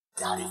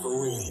Yo,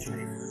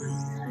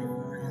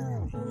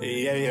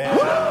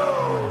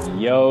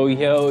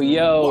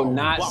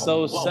 not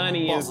so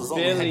sunny in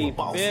Philly,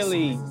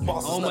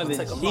 home of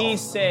the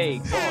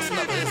cheesesteak.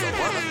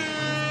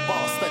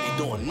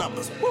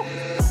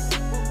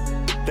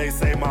 They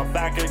say my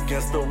back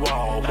against the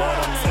wall, but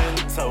I'm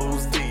 10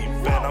 toes deep,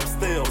 and I'm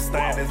still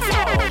standing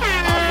tall.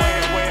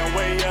 I'm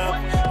way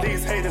up.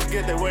 These haters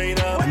get their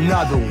weight up.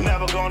 Another one.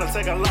 Never gonna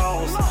take a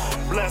loss.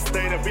 Blessed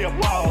day to be a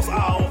boss.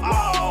 Oh.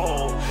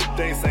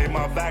 They say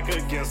my back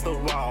against the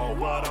wall,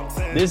 but I'm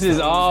 10 This is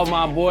all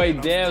my boy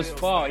Dev's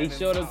fault. He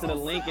showed up to the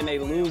link and they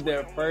lose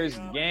their first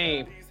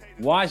game.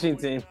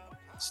 Washington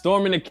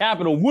storming the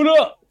Capitol. What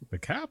up? The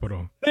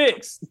Capitol?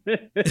 6.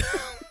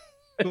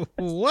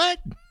 What?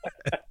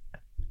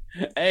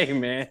 Hey,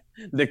 man.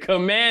 The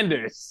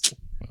Commanders.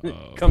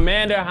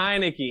 Commander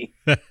Heineke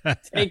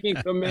taking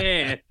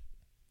command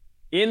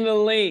in the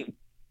link.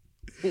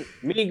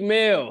 Meek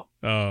Mill.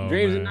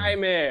 Dreams and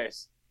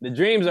nightmares. The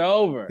dreams are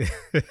over.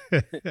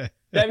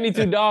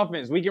 72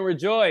 Dolphins. We can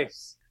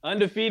rejoice.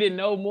 Undefeated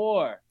no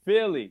more.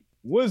 Philly.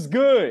 What's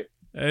good?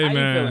 Hey, How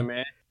man. you feeling,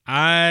 man?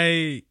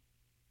 I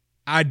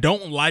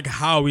don't like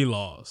how we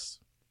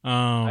lost.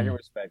 I can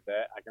respect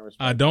that.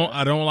 I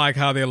don't like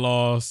how they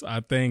lost.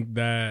 I think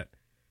that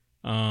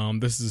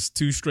this is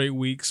 2 straight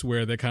weeks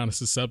where they're kind of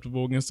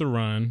susceptible against the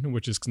run,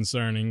 which is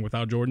concerning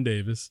without Jordan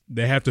Davis.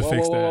 They have to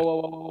fix that.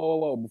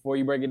 Whoa. Before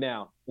you break it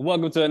down.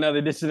 Welcome to another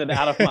edition of the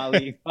Out of My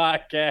League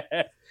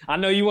podcast. I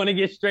know you want to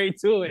get straight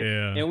to it.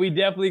 Yeah. And we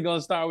definitely going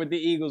to start with the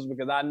Eagles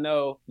because I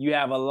know you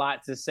have a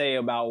lot to say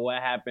about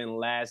what happened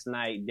last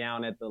night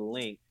down at the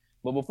link.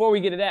 But before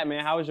we get to that,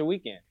 man, how was your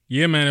weekend?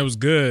 Yeah, man, it was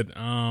good.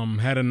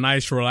 Had a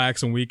nice,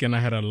 relaxing weekend. I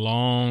had a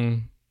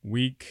long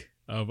week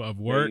of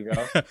work.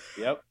 There you go.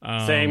 Yep.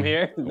 Same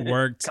here.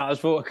 Worked. College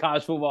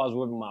football is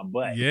whipping my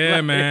butt.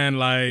 Yeah, man.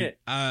 Like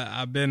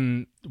I've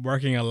been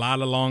working a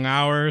lot of long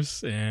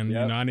hours, and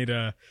I need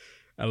a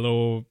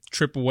little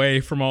trip away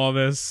from all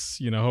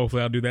this.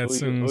 Hopefully I'll do that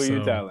soon. Who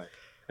you telling?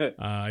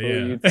 Yeah.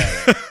 You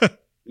telling?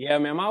 Yeah,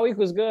 man, my week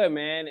was good,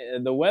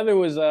 man. The weather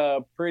was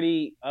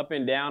pretty up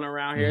and down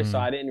around here, so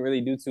I didn't really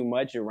do too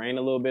much. It rained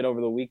a little bit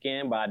over the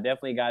weekend, but I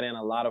definitely got in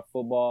a lot of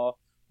football.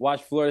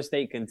 Watch Florida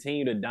State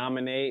continue to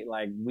dominate.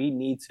 Like, we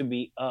need to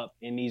be up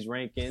in these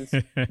rankings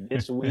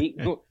this week.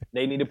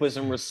 They need to put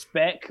some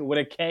respect with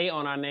a K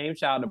on our name.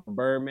 Shout out to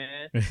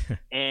Birdman.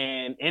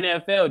 And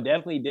NFL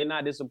definitely did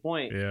not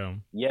disappoint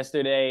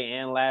yesterday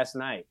and last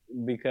night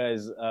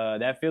because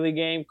that Philly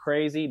game,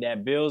 crazy.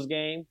 That Bills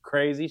game,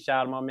 crazy.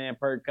 Shout out to my man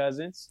Perk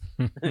Cousins.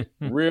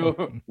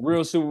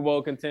 real Super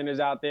Bowl contenders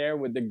out there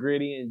with the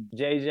Gritty and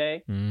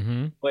JJ.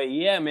 Mm-hmm. But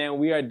yeah, man,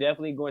 we are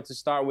definitely going to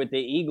start with the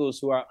Eagles,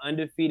 who are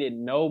undefeated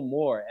no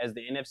more as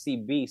the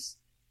NFC Beasts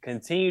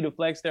continue to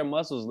flex their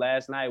muscles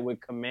last night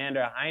with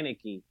Commander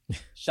Heineke.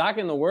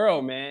 Shocking the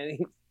world, man,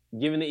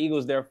 giving the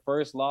Eagles their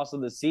first loss of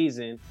the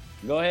season.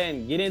 Go ahead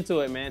and get into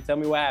it, man. Tell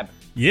me what happened.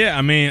 Yeah,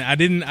 I mean, I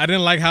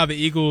didn't like how the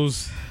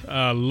Eagles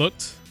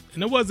looked.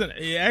 And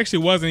it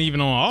actually wasn't even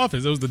on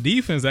offense. It was the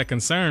defense that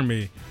concerned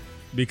me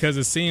because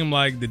it seemed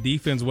like the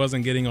defense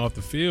wasn't getting off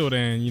the field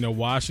and,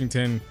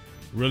 Washington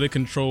really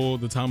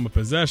controlled the time of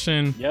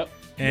possession. Yep.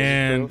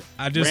 And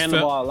I just ran the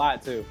ball a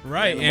lot too.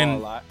 Right.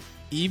 And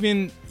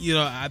even,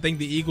 I think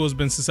the Eagles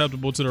been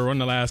susceptible to the run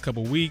the last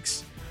couple of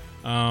weeks.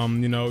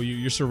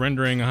 You're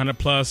surrendering 100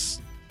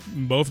 plus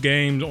both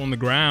games on the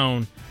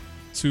ground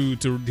to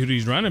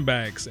these running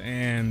backs.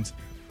 And,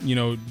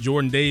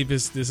 Jordan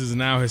Davis, this is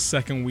now his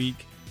second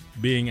week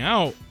being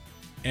out.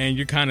 And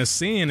you're kind of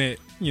seeing it,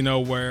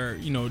 where,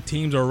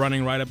 teams are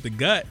running right up the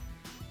gut.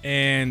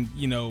 And,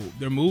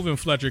 they're moving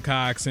Fletcher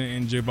Cox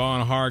and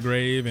Javon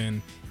Hargrave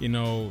and,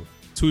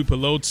 Tui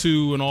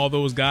Pelotu and all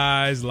those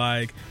guys.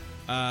 Like,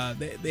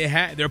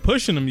 they're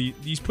pushing them.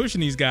 He's pushing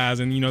these guys,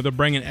 and they're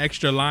bringing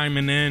extra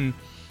linemen in,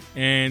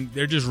 and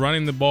they're just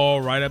running the ball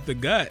right up the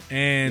gut.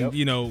 And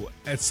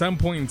at some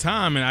point in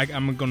time, and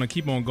I'm going to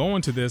keep on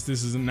going to this.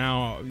 This is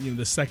now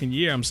the second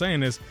year I'm saying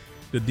this.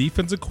 The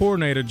defensive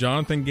coordinator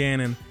Jonathan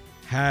Gannon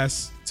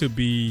has to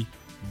be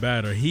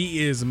better.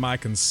 He is my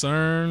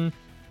concern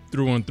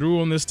through and through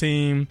on this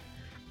team.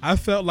 I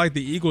felt like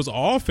the Eagles'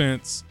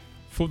 offense,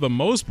 for the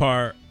most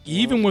part,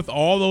 even with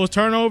all those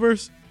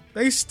turnovers,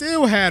 they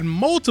still had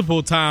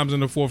multiple times in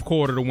the fourth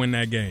quarter to win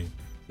that game.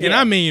 And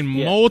I mean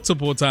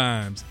multiple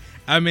times.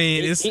 I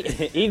mean,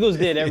 Eagles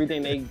did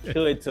everything they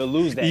could to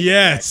lose that game.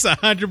 Yes,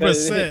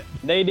 100%.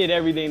 They did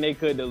everything they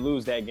could to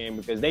lose that game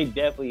because they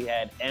definitely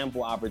had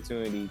ample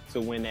opportunity to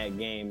win that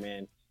game,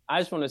 man. I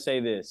just want to say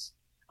this.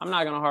 I'm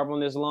not going to harp on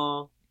this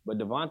long, but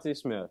Devontae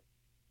Smith,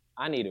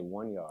 I needed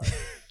 1 yard.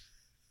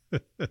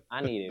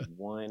 I needed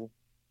 1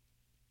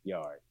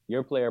 yard.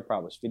 Your player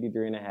prop was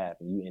 53.5,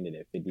 and you ended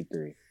at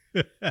 53.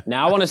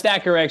 Now, I want a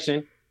stat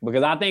correction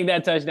because I think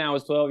that touchdown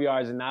was 12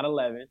 yards and not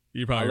 11.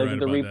 You're probably right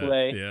about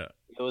replay. That. Yeah.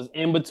 It was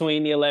in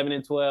between the 11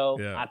 and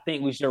 12. Yeah. I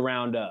think we should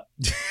round up.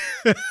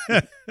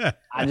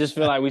 I just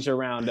feel like we should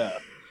round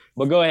up.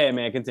 But go ahead,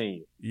 man.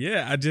 Continue.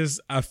 Yeah,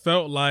 I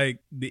felt like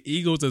the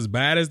Eagles, as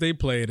bad as they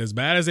played, as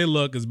bad as they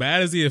look, as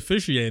bad as the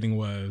officiating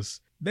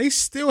was, they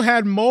still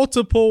had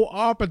multiple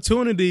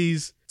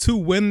opportunities to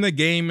win the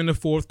game in the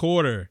fourth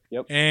quarter.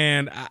 Yep.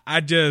 And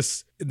I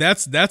just,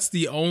 that's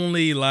the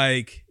only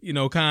like, you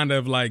know, kind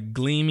of like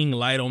gleaming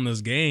light on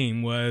this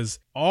game was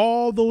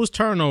all those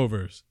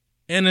turnovers,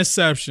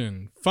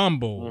 interception,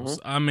 fumbles.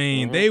 I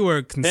mean, they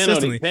were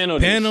consistently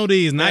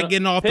penalties, not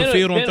getting off the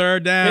field on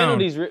third down.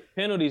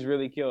 Penalties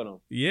really killed them.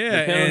 Yeah.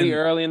 The penalty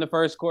early in the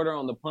first quarter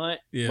on the punt,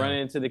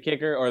 running into the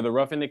kicker or the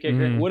roughing the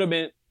kicker would have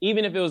been,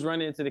 even if it was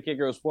running into the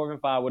kicker, it was 4th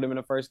and 5, would have been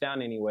a first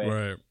down anyway.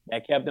 Right.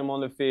 That kept them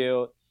on the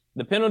field.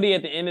 The penalty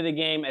at the end of the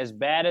game, as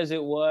bad as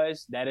it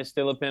was, that is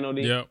still a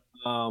penalty. Yep.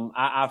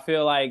 I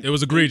feel like it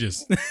was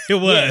egregious. It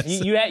was.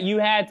 Yes, you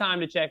had time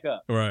to check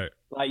up. Right.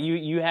 Like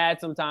you had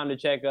some time to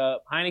check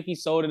up. Heinicke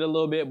sold it a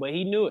little bit, but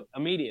he knew it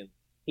immediately.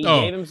 He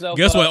gave himself.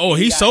 Guess up. what? Oh,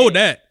 he sold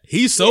that.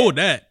 He sold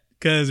that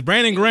because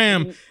Brandon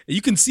Graham.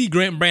 You can see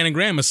Brandon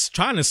Graham is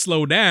trying to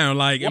slow down.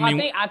 Like well,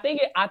 I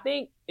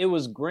think it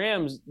was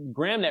Graham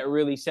that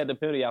really set the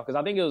penalty out because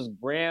I think it was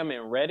Graham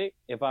and Reddick.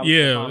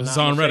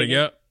 Hassan Reddick.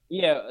 Yep.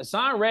 Yeah,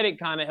 Hassan Reddick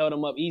kind of held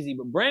him up easy,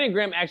 but Brandon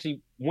Graham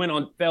actually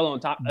fell on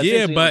top.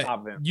 Yeah, but on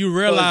top of him. You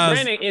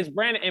realize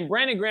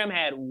Brandon Graham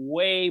had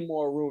way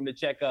more room to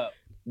check up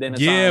than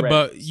Hassan Yeah, Reddick.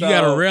 but you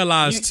got to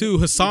realize too,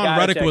 Hassan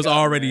Reddick was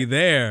already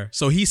there,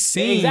 so he's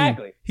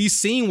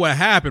seen what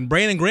happened.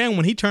 Brandon Graham,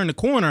 when he turned the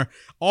corner,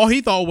 all he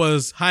thought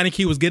was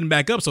Heinicke was getting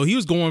back up, so he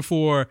was going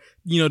for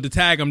to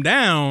tag him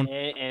down.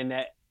 And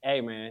that. Hey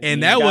man,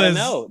 and that was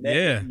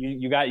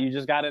you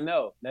just got to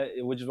know that,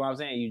 which is what I'm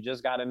saying. You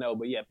just got to know.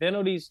 But yeah,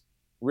 penalties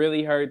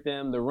really hurt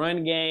them. The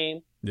run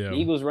game, the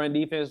Eagles' run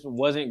defense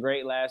wasn't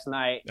great last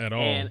night at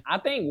all. And I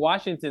think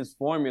Washington's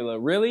formula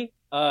really,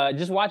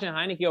 just watching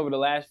Heinicke over the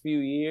last few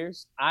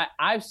years,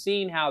 I've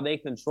seen how they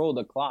control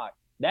the clock.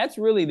 That's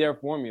really their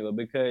formula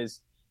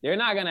because they're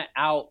not gonna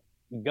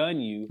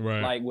outgun you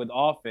like with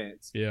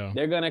offense. Yeah,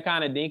 they're gonna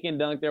kind of dink and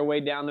dunk their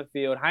way down the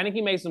field.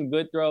 Heinicke made some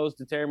good throws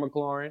to Terry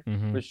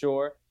McLaurin for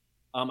sure.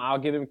 I'll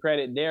give him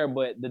credit there,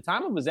 but the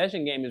time of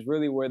possession game is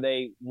really where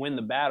they win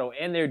the battle,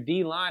 and their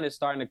D-line is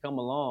starting to come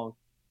along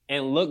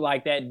and look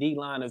like that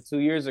D-line of 2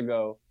 years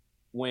ago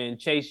when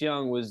Chase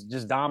Young was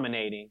just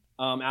dominating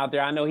out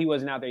there. I know he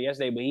wasn't out there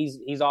yesterday, but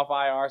he's off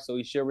IR, so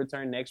he should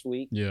return next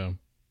week. Yeah.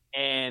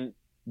 And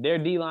their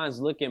D-line's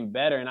looking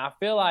better, and I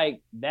feel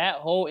like that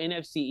whole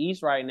NFC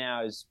East right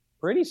now is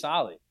pretty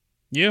solid.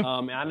 Yeah.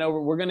 And I know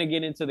we're going to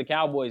get into the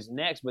Cowboys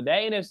next, but that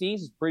NFC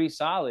East is pretty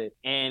solid.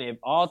 And if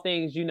all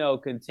things,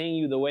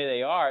 continue the way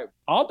they are,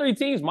 all three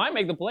teams might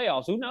make the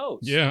playoffs. Who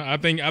knows? Yeah, I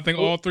think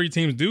all three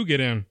teams do get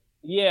in.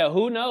 Yeah,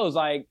 who knows?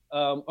 Like,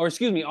 all 4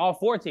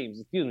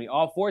 teams.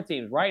 All 4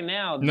 teams. Right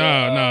now. No.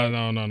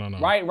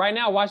 Right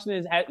now,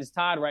 Washington is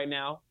tied right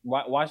now.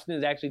 Washington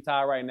is actually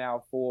tied right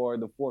now for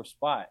the 4th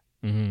spot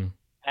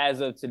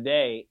as of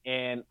today.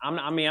 And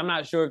I'm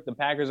not sure if the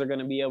Packers are going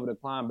to be able to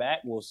climb back.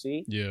 We'll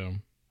see. Yeah.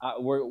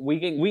 We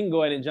can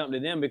go ahead and jump to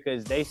them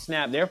because they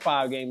snapped their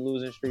 5-game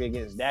losing streak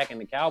against Dak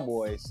and the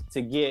Cowboys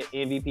to get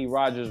MVP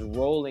Rodgers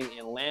rolling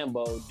in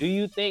Lambeau. Do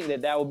you think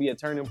that will be a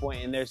turning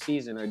point in their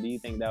season, or do you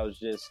think that was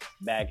just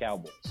bad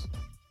Cowboys?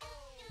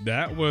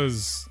 That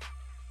was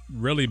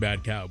really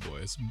bad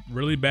Cowboys.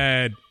 Really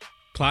bad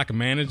clock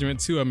management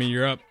too. I mean,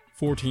 you're up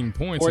 14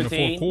 points in the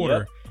fourth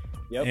quarter,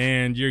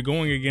 and you're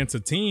going against a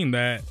team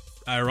that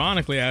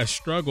ironically has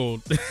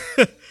struggled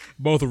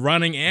both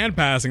running and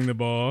passing the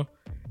ball.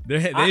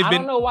 I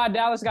don't know why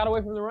Dallas got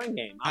away from the run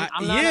game.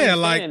 I'm not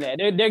understanding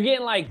that. They're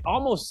getting like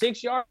almost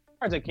 6 yards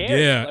a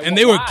carry. Yeah, and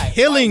they were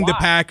killing the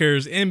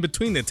Packers in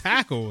between the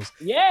tackles.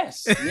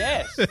 Yes,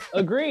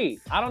 agreed.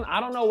 I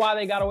don't know why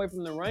they got away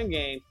from the run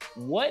game.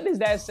 What does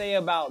that say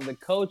about the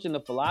coach and the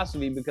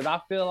philosophy? Because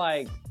I feel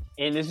like,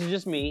 and this is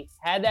just me,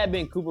 had that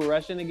been Cooper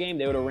Rush in the game,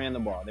 they would have ran the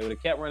ball. They would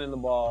have kept running the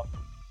ball.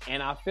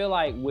 And I feel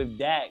like with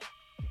Dak,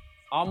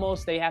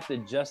 almost they have to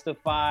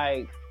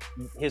justify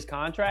his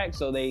contract,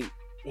 so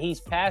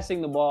he's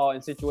passing the ball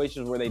in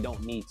situations where they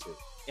don't need to.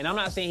 And I'm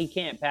not saying he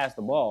can't pass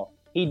the ball.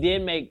 He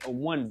did make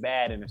one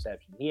bad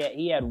interception.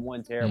 He had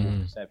one terrible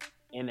interception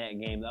in that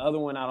game. The other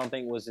one I don't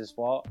think was his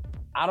fault.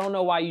 I don't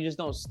know why you just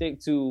don't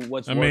stick to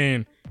what's working. I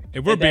mean,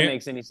 if that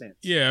makes any sense.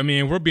 Yeah, I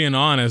mean, if we're being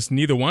honest,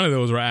 neither one of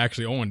those were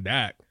actually on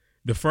Dak.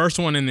 The first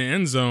one in the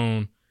end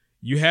zone,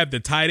 you had the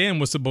tight end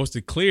was supposed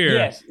to clear.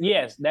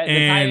 Yes.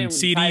 And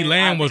CeeDee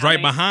Lamb was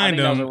right behind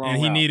him, and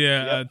he needed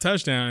a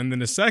touchdown. And then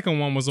the second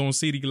one was on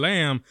CeeDee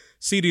Lamb.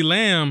 CeeDee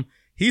Lamb,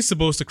 he's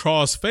supposed to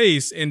cross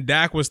face, and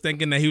Dak was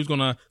thinking that he was going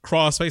to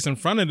cross face in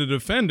front of the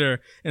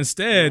defender.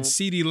 Instead,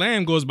 CeeDee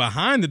Lamb goes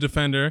behind the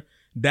defender.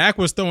 Dak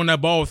was throwing that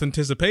ball with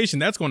anticipation.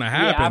 That's going to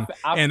happen,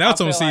 and that's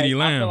on CeeDee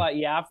Lamb.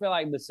 I feel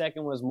like the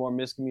second was more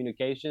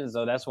miscommunication,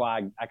 so that's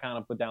why I kind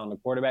of put that on the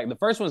quarterback. The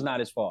first one's not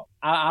his fault.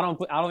 I don't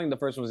think the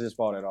first one was his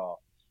fault at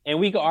all. And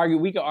we could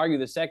argue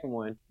the second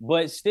one,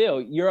 but still,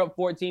 you're up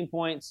 14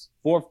 points,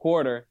 fourth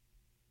quarter.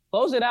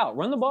 Close it out.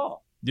 Run the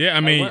ball. Yeah, I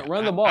mean,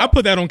 run the ball. I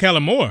put that on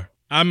Kellen Moore.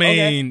 I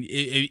mean,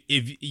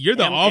 if you're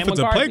the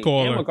offensive play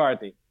caller,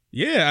 McCarthy.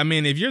 Yeah, I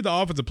mean, if you're the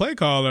offensive play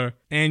caller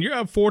and you're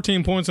up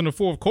 14 points in the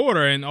fourth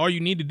quarter and all you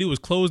need to do is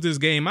close this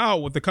game out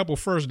with a couple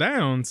first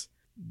downs,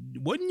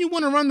 wouldn't you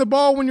want to run the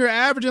ball when you're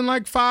averaging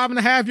like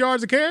 5.5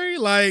 yards a carry?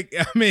 Like,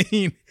 I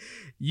mean,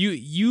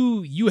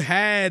 you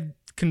had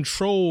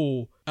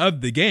control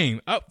of the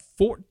game, up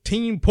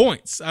 14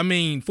 points. I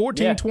mean,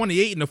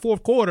 14-28 in the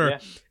fourth quarter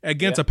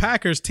against a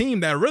Packers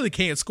team that really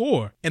can't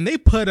score. And they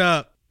put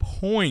up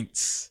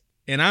points.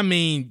 And I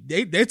mean,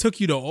 they took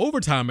you to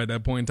overtime at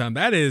that point in time.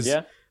 That is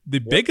the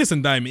biggest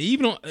indictment.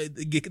 Even on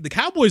the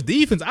Cowboys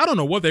defense, I don't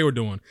know what they were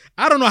doing.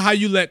 I don't know how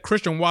you let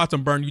Christian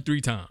Watson burn you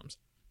 3 times.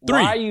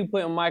 Why are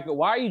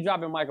you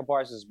dropping Micah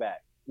Parsons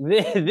back?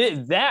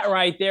 That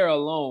right there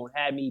alone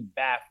had me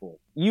baffled.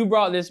 You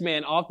brought this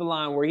man off the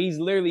line where he's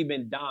literally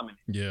been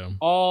dominant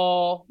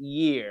all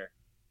year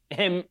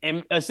and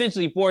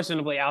essentially forcing him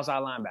to play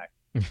outside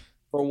linebacker.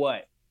 For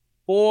what?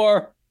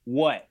 For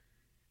what?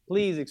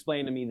 Please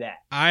explain to me that.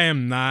 I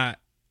am not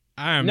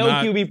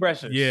QB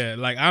pressures. Yeah,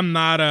 like I'm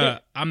not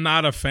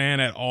a fan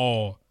at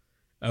all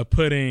of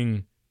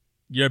putting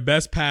your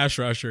best pass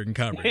rusher in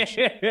coverage.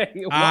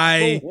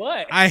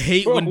 I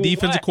hate when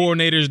defensive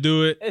coordinators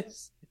do it.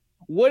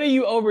 What are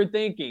you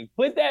overthinking?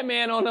 Put that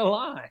man on the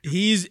line.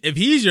 If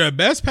he's your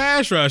best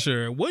pass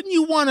rusher, wouldn't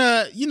you want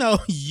to,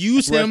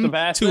 use him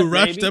to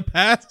rush the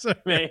passer?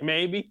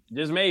 Maybe.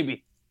 Just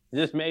maybe.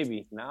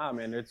 Nah,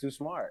 man, they're too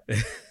smart.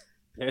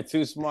 They're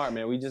too smart,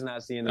 man. We just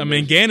not seeing them. I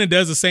mean, Gannon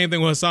does the same thing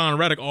with Hassan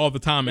Reddick all the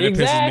time, and it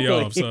pisses me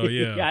off. So,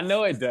 yeah. I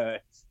know it does.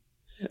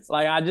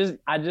 Like, I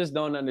just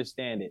don't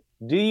understand it.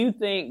 Do you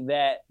think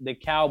that the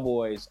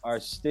Cowboys are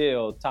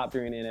still top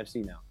 3 in the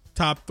NFC now?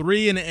 Top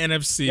 3 in the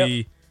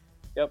NFC.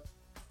 Yep.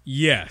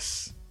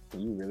 Yes.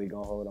 You really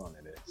gonna hold on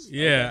to this?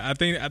 Yeah,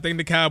 okay. I think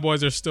the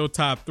Cowboys are still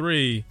top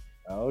 3.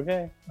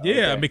 Okay.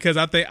 Yeah, because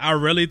I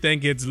really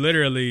think it's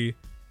literally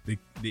the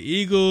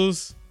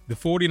Eagles, the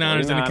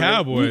 49ers, and the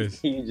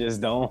Cowboys. You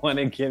just don't want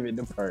to give it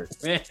to Perk,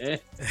 man.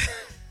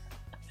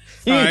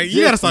 All right,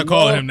 you gotta start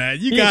calling him that.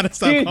 You gotta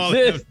start calling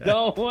him that. You just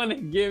don't want to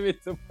give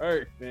it to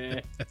Perk,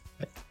 man.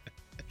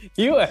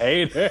 You a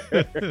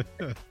hater.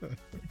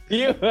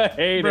 You a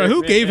hater. Bro,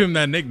 who gave him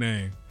that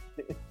nickname?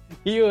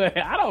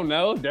 I don't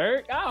know,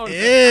 Dirk. I don't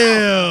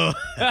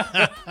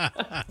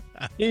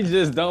know. You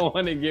just don't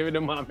want to give it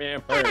to my man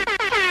Perk.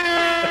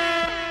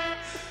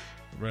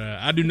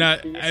 Bruh, I do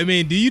not. I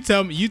mean, you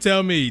tell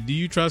me, do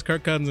you trust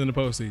Kirk Cousins in the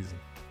postseason?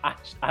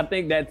 I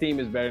think that team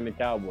is better than the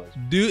Cowboys.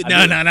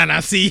 No.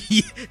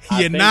 See,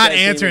 you're not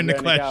answering the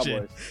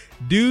question.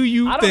 Do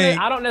you think?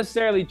 I don't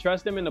necessarily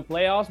trust him in the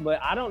playoffs, but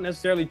I don't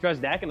necessarily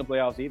trust Dak in the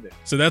playoffs either.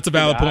 So that's a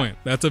valid point.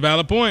 That's a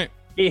valid point.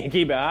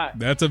 Keep it high.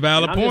 That's a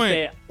valid point.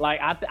 Saying,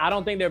 I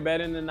don't think they're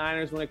better than the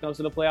Niners when it comes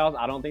to the playoffs.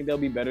 I don't think they'll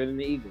be better than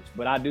the Eagles,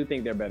 but I do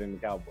think they're better than the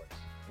Cowboys,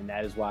 and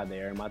that is why they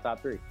are in my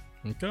top 3.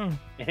 Okay.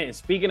 And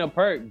speaking of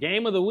Perk,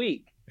 game of the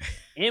week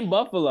in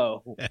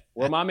Buffalo,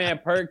 where my man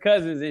Perk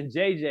Cousins and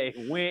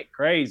JJ went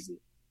crazy,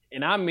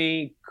 and I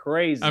mean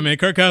crazy. I mean,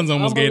 Kirk Cousins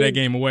almost gave that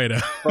game away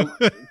though.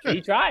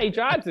 He tried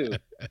to.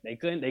 They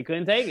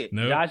couldn't take it.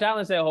 Nope. Josh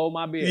Allen said, "Hold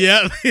my beer."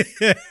 Yeah.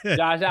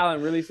 Josh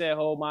Allen really said,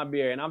 "Hold my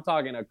beer," and I'm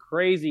talking a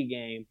crazy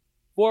game.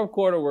 Fourth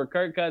quarter where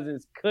Kirk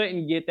Cousins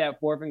couldn't get that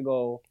 4th and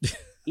goal,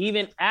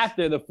 even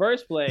after the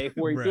first play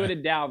where he threw it to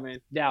Dalvin.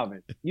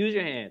 Dalvin, use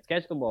your hands,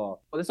 catch the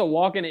ball. It's a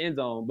walk in the end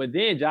zone. But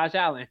then Josh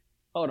Allen,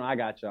 hold on, I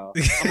got y'all.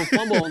 I'm gonna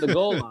fumble on the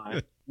goal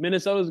line.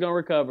 Minnesota's gonna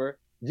recover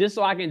just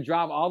so I can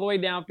drop all the way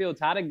downfield,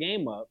 tie the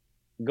game up,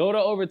 go to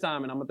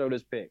overtime, and I'm gonna throw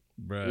this pick.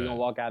 We're gonna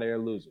walk out of here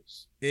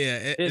losers.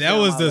 Yeah, that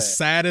was the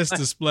saddest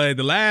display.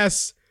 The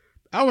last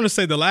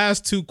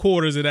 2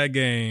 quarters of that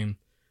game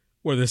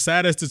were the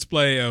saddest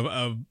display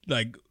of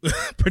like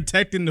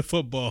protecting the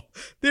football.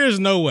 There's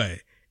no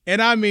way.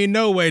 And I mean,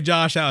 no way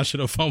Josh Allen should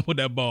have fumbled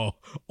that ball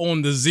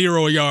on the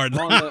 0-yard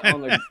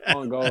line.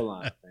 on goal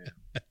line, man.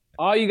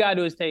 All you gotta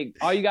do is take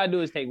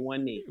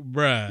one knee.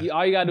 Bruh.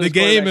 All you gotta do the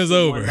game is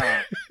over.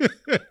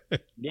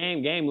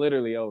 Game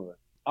literally over.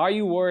 Are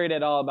you worried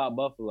at all about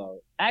Buffalo?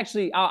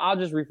 Actually, I'll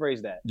just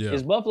rephrase that. Yeah.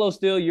 Is Buffalo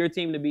still your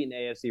team to beat in the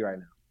AFC right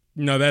now?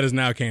 No, that is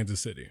now Kansas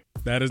City.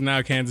 Agree.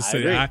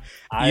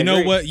 You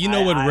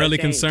know what really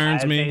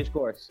concerns me?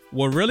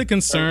 What really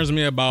concerns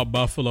me about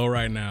Buffalo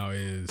right now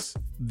is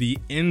the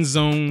end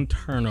zone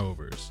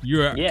turnovers.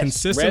 You're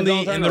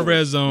consistently in the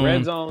red zone.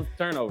 Red zone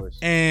turnovers.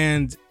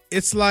 And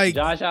it's like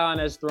Josh Allen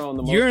has thrown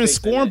the most. You're in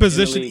scoring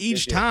position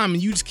each time,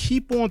 and you just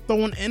keep on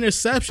throwing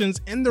interceptions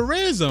in the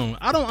red zone.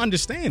 I don't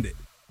understand it.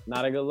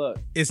 Not a good look.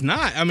 It's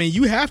not. I mean,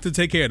 you have to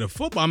take care of the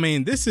football. I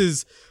mean,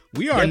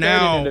 we are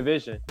now third in their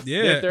division.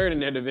 Yeah, they're third in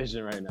their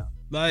division right now.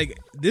 Like,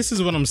 this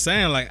is what I'm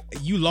saying. Like,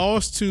 you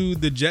lost to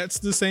the Jets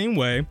the same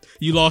way.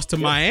 You lost to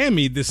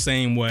Miami the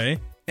same way.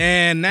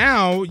 And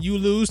now you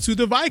lose to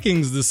the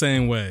Vikings the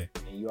same way.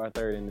 And you are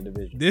third in the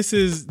division. This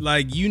is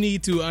like, you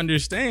need to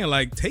understand,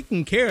 like,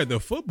 taking care of the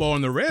football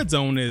in the red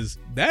zone is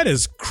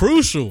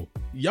crucial.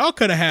 Y'all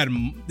could have had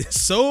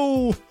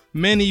so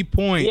many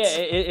points.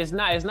 Yeah, it's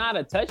not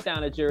a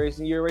touchdown that you're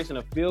racing. You're racing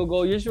a field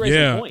goal. You're just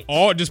racing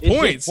points. Just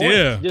points.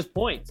 Yeah, just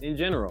points in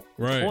general.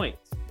 Right.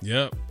 Points.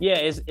 Yep. Yeah,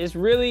 it's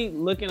really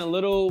looking a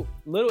little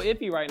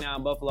iffy right now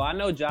in Buffalo. I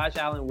know Josh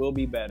Allen will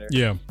be better.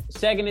 Yeah.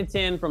 2nd and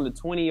 10 from the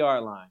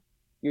 20-yard line.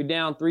 You're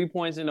down 3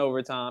 points in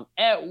overtime.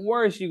 At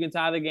worst, you can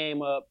tie the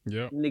game up.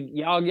 Yep.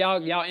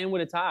 Y'all end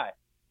with a tie.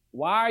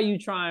 Why are you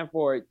trying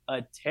for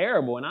a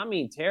terrible, and I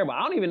mean terrible, I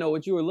don't even know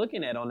what you were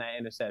looking at on that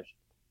interception.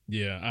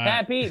 Yeah.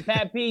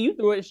 Pat P, you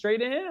threw it straight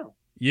to him.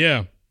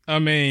 Yeah. I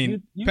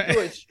mean, you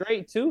threw it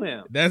straight to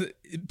him.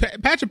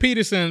 Patrick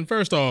Peterson,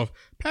 first off,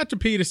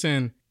 Patrick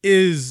Peterson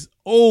is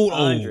old.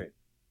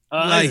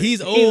 Like,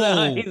 he's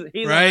old.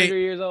 He's right? 100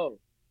 years old.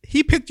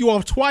 He picked you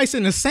off twice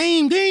in the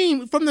same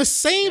game from the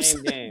same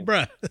game.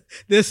 Bruh,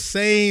 the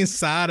same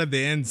side of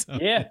the end zone.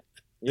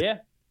 Yeah.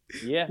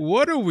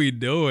 What are we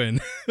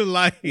doing?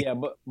 But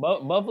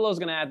Buffalo's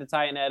going to have to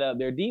tighten that up.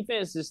 Their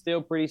defense is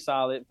still pretty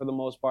solid for the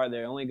most part.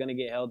 They're only going to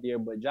get healthier,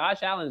 but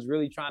Josh Allen's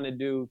really trying to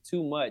do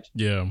too much.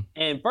 Yeah.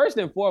 And first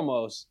and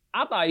foremost,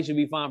 I thought he should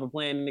be fine for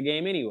playing in the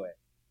game anyway,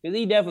 because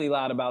he definitely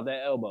lied about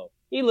that elbow.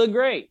 He looked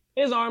great.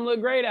 His arm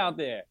looked great out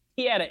there.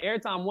 He had an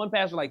airtime one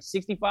pass for like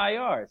 65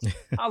 yards.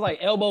 I was like,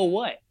 elbow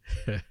what?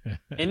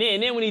 And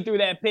then when he threw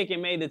that pick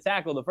and made the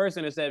tackle, the first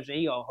interception,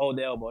 he gonna hold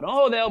the elbow. Don't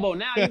hold the elbow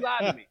now. You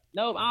lied to me.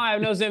 Nope, I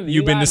don't have no sympathy.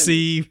 You've been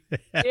deceived.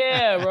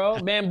 Yeah,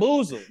 bro.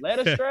 Bamboozled.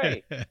 Led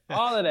astray.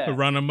 All of that.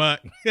 Run amok.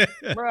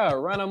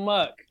 Bro, run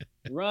amok.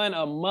 Run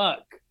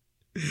amok.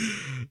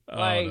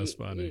 Oh, that's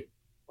funny.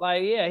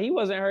 He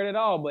wasn't hurt at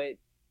all, but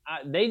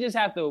they just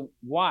have to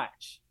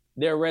watch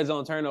their red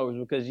zone turnovers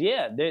because,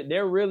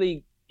 they're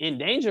really in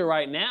danger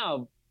right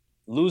now,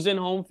 losing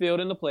home field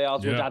in the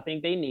playoffs, which I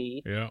think they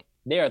need. Yeah.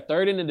 They are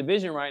third in the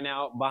division right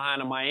now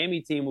behind a Miami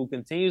team who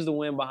continues to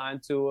win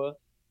behind Tua,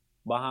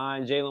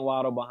 behind Jalen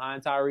Waddle,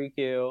 behind Tyreek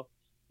Hill.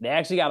 They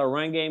actually got a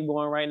run game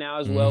going right now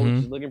as well,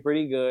 which is looking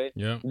pretty good.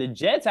 Yeah. The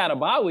Jets had a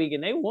bye week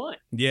and they won.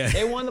 Yeah.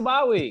 They won the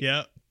bye week.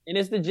 Yeah. And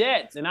it's the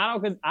Jets. And I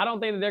don't think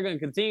that they're going to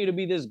continue to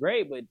be this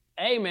great, but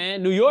hey,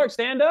 man, New York,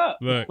 stand up.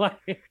 Look,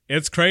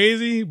 it's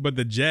crazy, but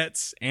the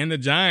Jets and the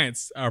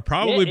Giants are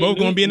probably both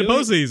going to be in the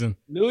postseason.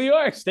 New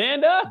York,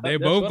 stand up. They're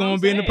both going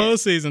to be in the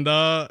postseason,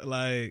 dog.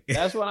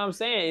 That's what I'm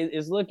saying.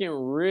 It's looking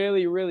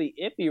really, really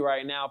iffy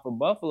right now for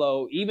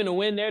Buffalo, even to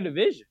win their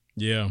division.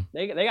 Yeah.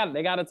 They got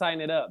to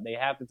tighten it up. They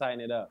have to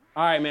tighten it up.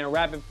 All right, man,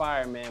 rapid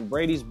fire, man.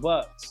 Brady's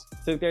Bucks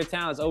took their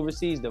talents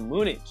overseas to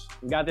Munich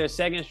and got their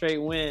second straight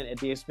win at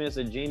the expense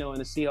of Geno and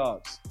the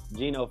Seahawks.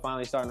 Geno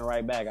finally starting to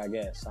write back, I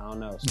guess. I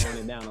don't know, slowing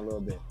it down a little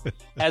bit.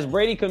 Has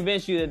Brady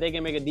convinced you that they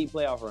can make a deep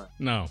playoff run?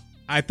 No.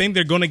 I think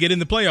they're going to get in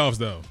the playoffs,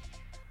 though.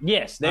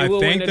 Yes, they will.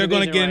 I think they're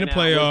going to get in the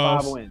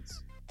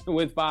playoffs.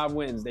 With 5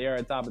 wins, they are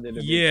at top of the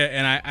division. Yeah,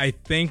 and I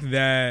think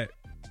that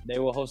they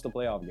will host a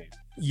playoff game.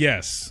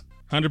 Yes,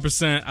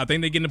 100%. I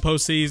think they get in the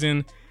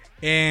postseason,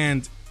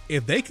 and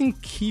if they can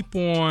keep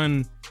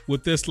on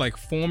with this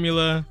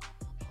formula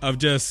of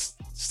just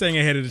staying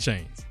ahead of the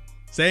chains,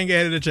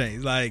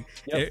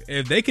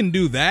 if they can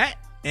do that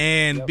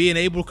and being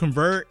able to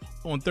convert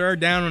on third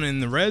down and in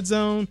the red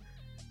zone,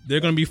 they're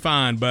going to be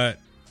fine. But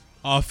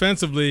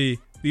offensively,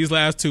 these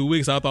last 2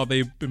 weeks, I thought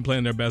they've been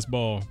playing their best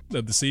ball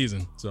of the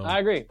season. So I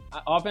agree.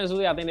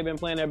 Offensively, I think they've been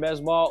playing their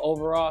best ball.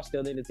 Overall,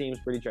 still think the team's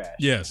pretty trash.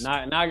 Yes.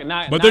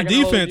 But their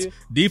defense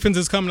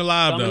is coming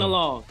alive, coming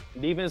along.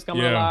 Defense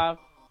coming alive.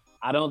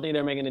 I don't think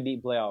they're making a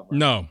deep playoff run.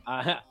 No.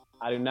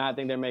 I do not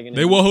think they're making a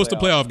They will host a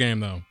playoff game,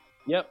 though.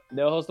 Yep.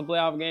 They'll host a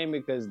playoff game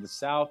because the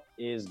South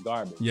is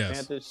garbage. Yes.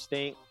 Panthers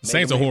stink.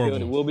 Saints are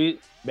horrible.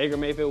 Baker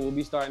Mayfield will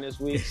be starting this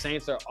week.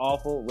 Saints are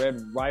awful.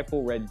 Red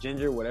Rifle, Red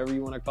Ginger, whatever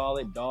you want to call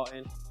it.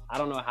 Dalton. I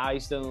don't know how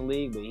he's still in the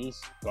league, but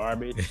he's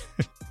garbage.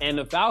 And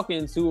the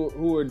Falcons,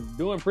 who are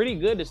doing pretty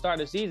good to start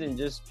the season,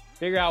 just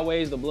figure out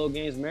ways to blow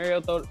games.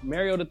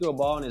 Mariota threw a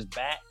ball in his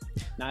back.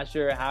 Not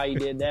sure how he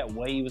did that,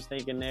 what he was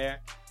thinking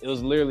there. It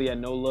was literally a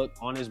no-look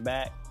on his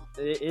back.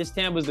 It's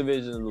Tampa's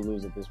division to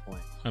lose at this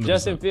point. 100%.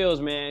 Justin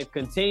Fields, man,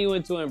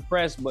 continuing to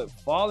impress, but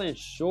falling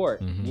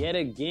short yet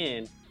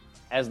again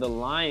as the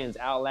Lions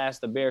outlast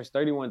the Bears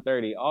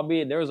 31-30,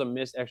 albeit there was a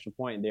missed extra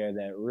point there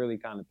that really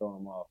kind of threw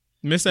him off.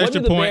 Missed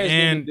extra point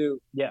and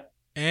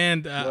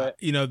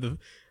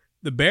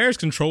the Bears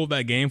controlled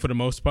that game for the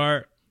most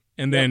part,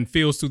 and then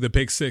Fields threw the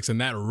pick six,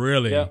 and that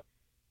really hurt.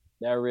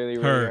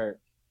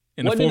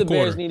 What do the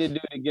Bears need to do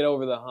to get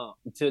over the hump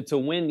to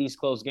win these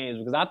close games?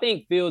 Because I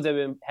think Fields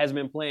has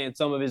been playing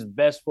some of his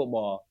best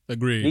football.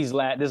 Agreed. This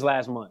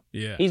last month.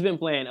 Yeah. He's been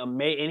playing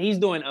amazing, and he's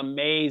doing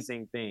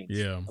amazing things.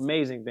 Yeah.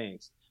 Amazing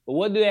things. But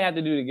what do they have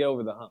to do to get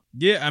over the hump?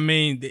 Yeah, I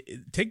mean,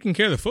 taking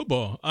care of the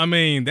football. I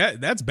mean,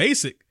 that's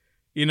basic.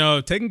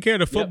 Taking care of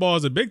the football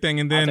is a big thing.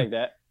 And then I'll take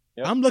that.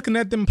 Yep. I'm looking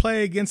at them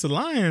play against the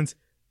Lions,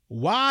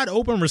 wide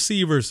open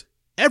receivers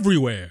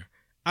everywhere.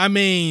 I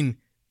mean,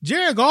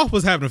 Jared Goff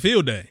was having a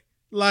field day.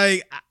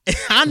 I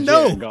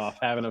know. Jared Goff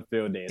having a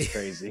field day is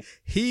crazy.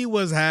 He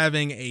was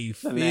having a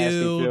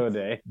field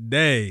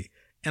day.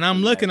 And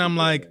I'm looking, I'm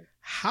like,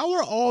 how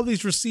are all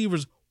these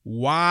receivers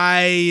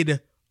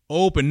wide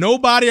open?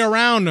 Nobody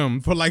around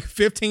them for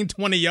 15,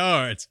 20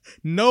 yards.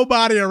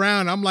 Nobody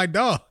around. I'm like,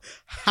 dog,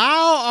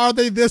 how are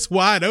they this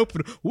wide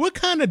open? What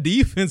kind of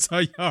defense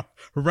are y'all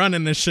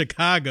running in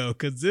Chicago?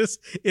 Because this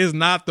is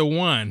not the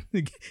one.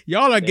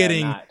 Y'all are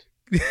getting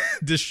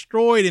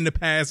destroyed in the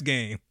pass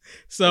game.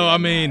 So, I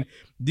mean,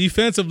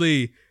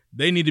 defensively,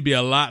 they need to be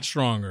a lot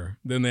stronger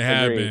than they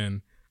have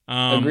been.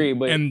 Agreed,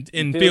 but and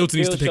Fields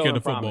needs to take care of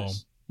the football.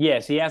 Promise.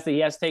 Yes, he has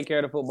to take care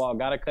of the football.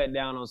 Got to cut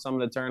down on some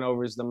of the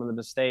turnovers, some of the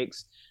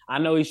mistakes. I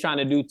know he's trying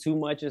to do too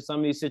much in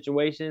some of these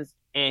situations,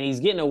 and he's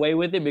getting away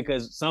with it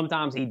because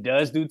sometimes he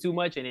does do too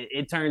much, and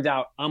it turns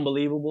out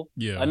unbelievable.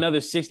 Yeah. Another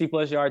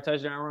 60-plus yard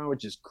touchdown run,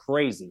 which is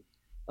crazy.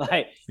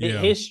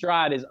 His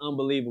stride is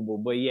unbelievable.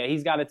 But, yeah,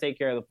 he's got to take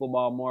care of the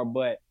football more.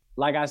 But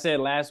like I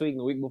said last week and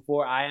the week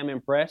before, I am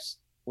impressed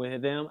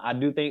with them. I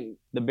do think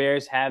the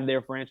Bears have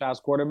their franchise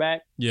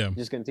quarterback. Yeah.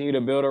 Just continue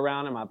to build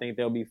around him. I think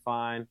they'll be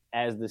fine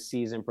as the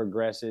season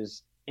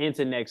progresses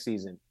into next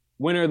season.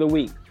 Winner of the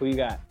week. Who you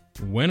got?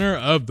 Winner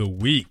of the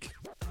week.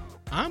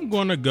 I'm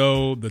gonna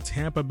go the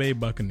Tampa Bay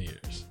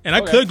Buccaneers, and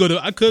I could go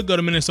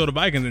to Minnesota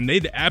Vikings, and they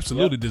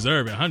absolutely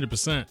deserve it,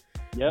 100%.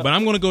 But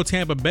I'm gonna go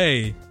Tampa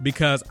Bay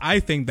because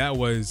I think that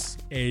was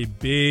a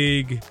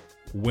big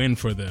win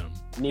for them,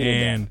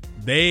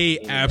 they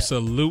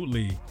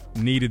absolutely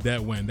needed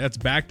that win. That's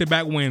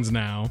back-to-back wins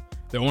now.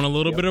 They're on a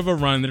little bit of a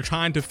run. They're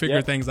trying to figure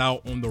things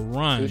out on the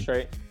run. 2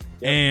 straight.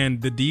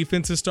 And the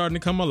defense is starting to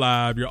come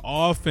alive. Your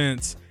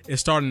offense is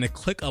starting to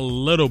click a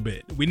little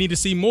bit. We need to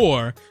see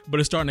more,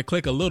 but it's starting to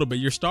click a little bit.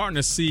 You're starting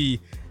to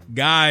see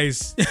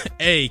guys,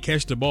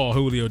 catch the ball,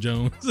 Julio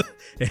Jones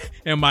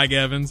and Mike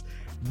Evans.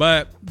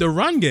 But the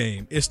run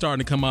game is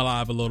starting to come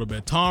alive a little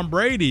bit. Tom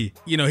Brady,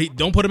 he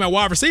don't put him at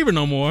wide receiver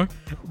no more,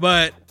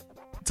 but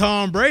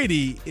Tom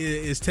Brady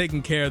is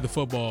taking care of the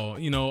football,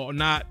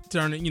 not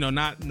turning,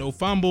 not no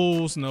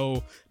fumbles,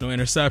 no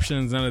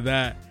interceptions, none of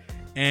that.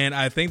 And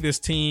I think this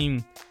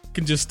team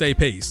can just stay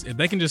pace. If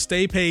they can just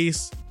stay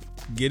pace,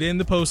 get in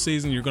the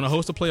postseason, you're going to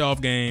host a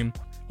playoff game.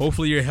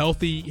 Hopefully you're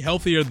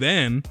healthier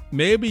then.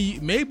 Maybe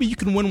you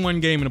can win one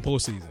game in the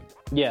postseason.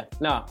 Yeah,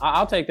 no,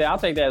 I'll take that. I'll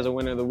take that as a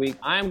winner of the week.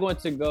 I am going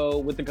to go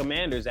with the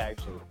Commanders,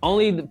 actually.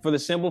 Only for the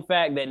simple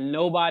fact that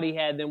nobody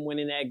had them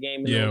winning that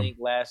game in the league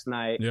last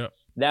night. Yeah.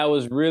 That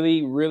was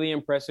really, really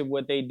impressive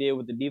what they did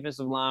with the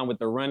defensive line, with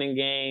the running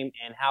game,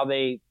 and how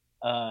they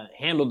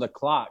handled the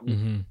clock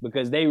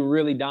because they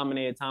really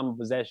dominated time of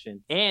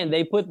possession. And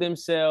they put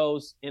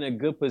themselves in a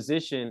good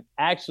position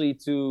actually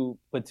to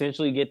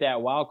potentially get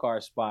that wild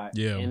card spot.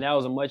 Yeah. And that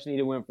was a much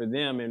needed win for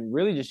them. And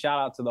really just shout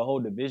out to the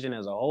whole division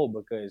as a whole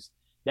because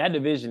that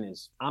division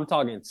is, I'm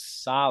talking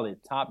solid,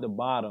 top to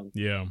bottom.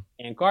 Yeah.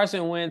 And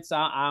Carson Wentz,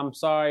 I'm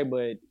sorry,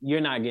 but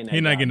you're not getting that He's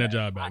job not getting back. that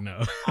job back,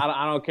 no.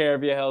 I don't care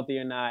if you're healthy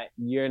or not.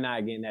 You're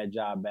not getting that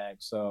job back.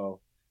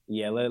 So,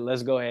 yeah,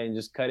 let's go ahead and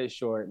just cut it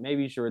short.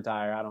 Maybe you should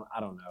retire. I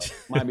don't know.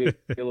 Might be a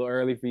little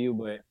early for you,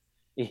 but,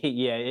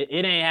 yeah, it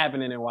ain't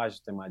happening in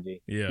Washington, my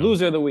G. Yeah.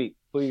 Loser of the week.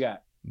 Who you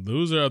got?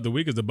 Loser of the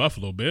week is the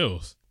Buffalo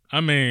Bills.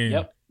 I mean,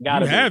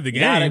 Gotta you be. have the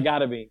game.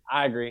 Gotta be.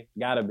 I agree.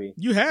 Gotta be.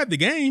 You have the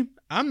game.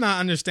 I'm not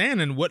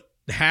understanding what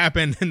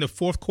happened in the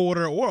fourth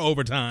quarter or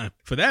overtime,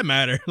 for that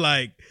matter.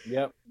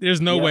 There's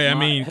no way. I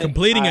mean,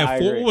 completing at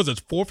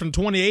 4th and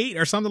 28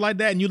 or something like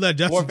that, and you let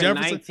Justin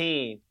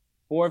Jefferson.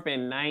 4th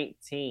and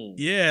 19.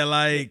 Yeah,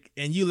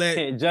 and you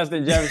let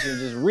Justin Jefferson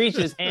just reach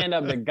his hand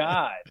up to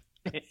God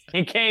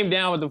and came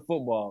down with the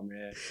football,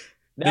 man.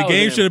 The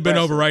game should have been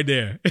over right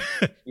there.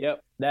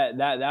 Yep,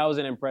 that was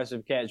an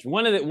impressive catch.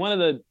 One of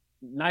the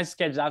nicest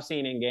catches I've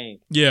seen in game.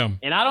 Yeah,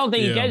 and I don't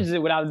think he catches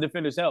it without the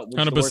defender's help.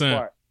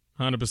 100%.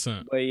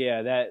 100%. But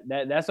yeah,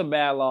 that's a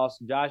bad loss.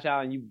 Josh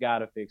Allen, you've got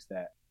to fix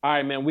that. All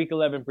right, man. Week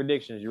 11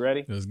 predictions. You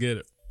ready? Let's get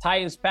it.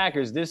 Titans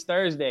Packers this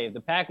Thursday. If the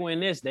Pack win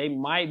this, they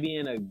might be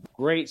in a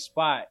great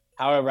spot.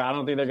 However, I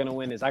don't think they're going to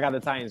win this. I got the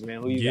Titans,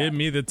 man. Who you got? Give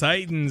me the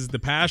Titans. The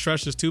pass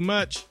rush is too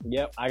much.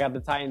 Yep, I got the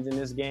Titans in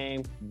this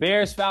game.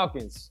 Bears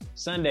Falcons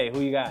Sunday.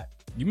 Who you got?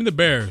 Give me the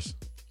Bears.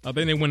 I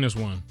think they win this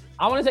one.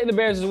 I want to take the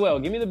Bears as well.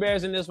 Give me the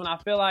Bears in this one. I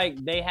feel like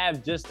they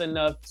have just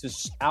enough to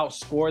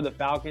outscore the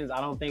Falcons.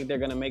 I don't think they're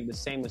going to make the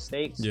same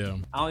mistakes. Yeah.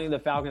 I don't think the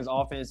Falcons'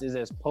 offense is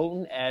as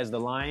potent as the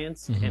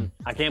Lions. And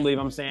I can't believe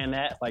I'm saying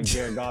that. Like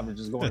Jared Goff is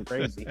just going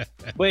crazy.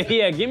 But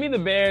yeah, give me the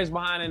Bears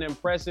behind an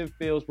impressive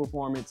Bills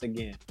performance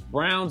again.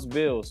 Browns,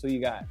 Bills. Who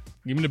you got?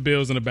 Give me the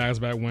Bills in a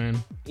bounce-back win.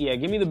 Yeah,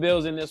 give me the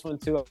Bills in this one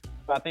too.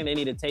 I think they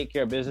need to take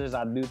care of business.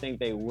 I do think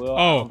they will.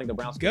 I don't think the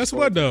Browns can guess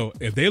score. what, though?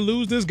 If they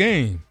lose this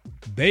game,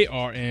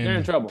 they're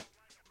in trouble.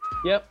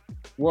 Yep,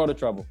 world of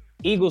trouble.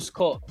 Eagles,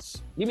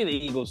 Colts. Give me the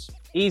Eagles.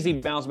 Easy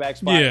bounce back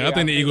spot. Yeah, I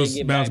think the Eagles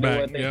bounce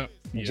back. Yeah.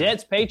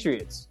 Jets,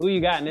 Patriots. Who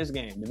you got in this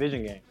game?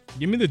 Division game.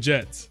 Give me the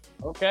Jets.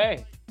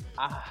 Okay.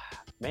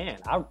 Man,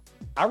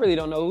 I really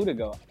don't know who to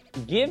go.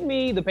 Give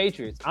me the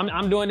Patriots.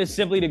 I'm doing this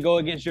simply to go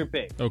against your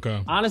pick.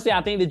 Okay. Honestly,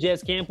 I think the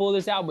Jets can pull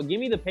this out, but give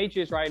me the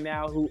Patriots right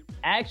now, who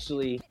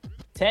actually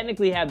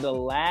technically have the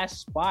last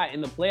spot in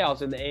the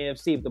playoffs in the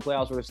AFC if the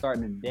playoffs were to start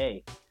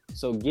today.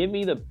 So give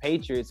me the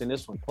Patriots in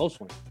this one. Close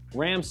one.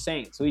 Rams,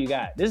 Saints. Who you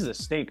got? This is a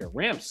stinker.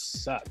 Rams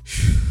suck.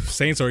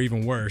 Saints are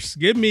even worse.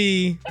 Give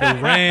me the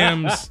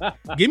Rams.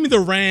 Give me the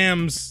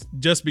Rams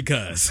just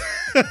because.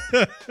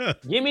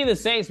 Give me the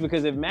Saints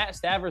because if Matt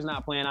Stafford's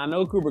not playing, I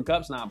know Cooper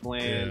Kupp's not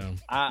playing. Yeah.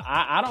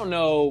 I don't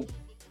know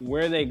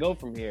where they go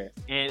from here.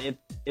 And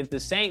if the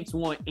Saints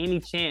want any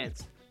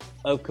chance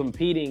of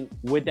competing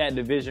with that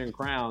division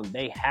crown,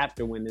 they have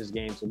to win this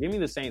game. So give me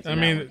the Saints. I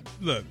mean,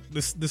 look,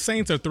 the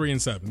Saints are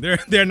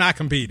 3-7. They're not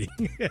competing.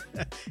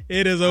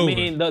 It is over. I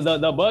mean,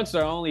 the Bucks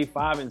are only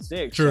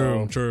 5-6.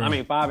 True. I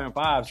mean,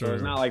 5-5. So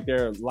it's not like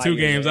they're 2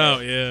 games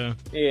out. Yeah.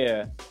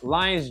 Yeah.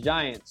 Lions,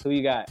 Giants. Who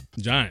you got?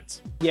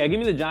 Giants. Yeah, give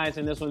me the Giants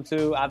in this one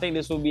too. I think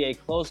this will be a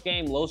close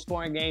game, low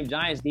scoring game.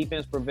 Giants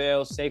defense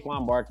prevails.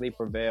 Saquon Barkley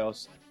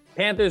prevails.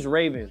 Panthers,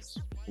 Ravens.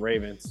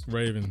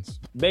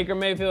 Baker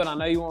Mayfield, I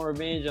know you want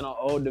revenge on an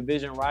old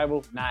division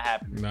rival. Not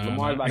happening.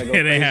 Lamar's about to go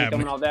crazy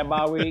coming off that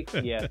bye week.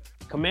 Yeah.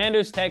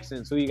 Commanders,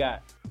 Texans. Who you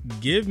got?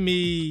 Give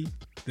me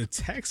the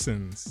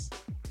Texans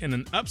in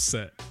an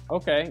upset.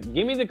 Okay.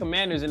 Give me the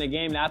Commanders in a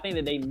game that I think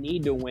that they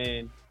need to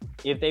win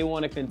if they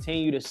want to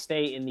continue to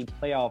stay in the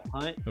playoff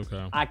hunt.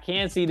 Okay. I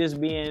can see this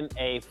being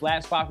a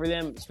flat spot for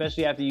them,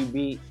 especially after you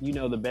beat,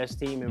 the best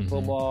team in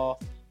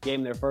football. Gave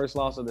them their first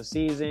loss of the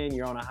season.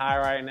 You're on a high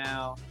right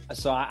now.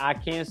 So I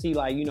can see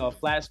a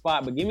flat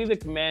spot. But give me the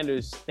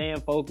Commanders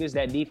staying focused.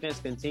 That defense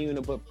continuing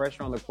to put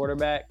pressure on the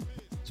quarterback,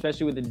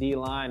 especially with the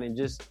D-line, and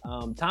just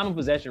time of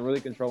possession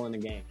really controlling the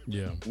game.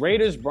 Yeah.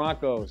 Raiders,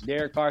 Broncos.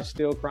 Derek Carr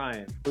still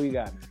crying. Who you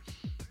got, man?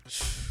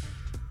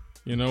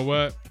 You know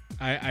what?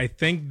 I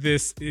think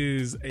this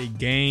is a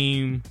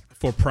game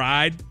for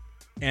pride.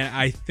 And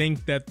I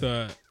think that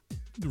the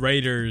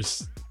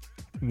Raiders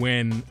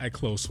win a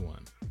close one.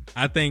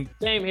 I think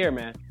same here,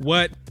 man.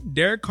 What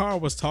Derek Carr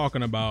was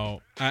talking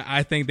about,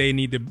 I think they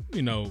need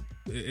to,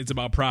 it's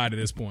about pride at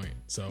this point.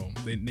 So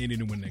they need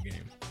to win that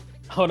game.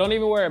 Oh, don't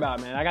even worry about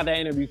it, man. I got that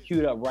interview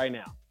queued up right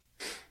now.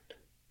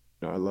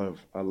 No,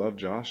 I love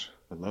Josh.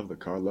 I love the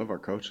Carr. I love our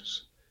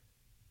coaches.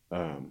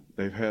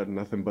 They've had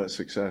nothing but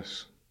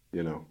success,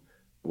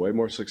 way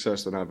more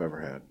success than I've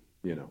ever had,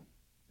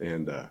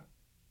 and,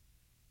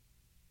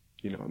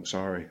 I'm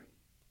sorry.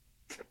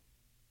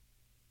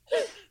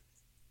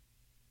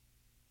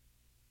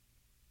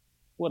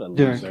 What a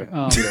loser.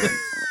 Oh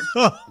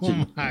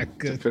my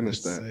goodness. To finish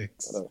that,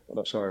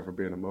 I'm sorry for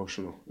being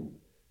emotional.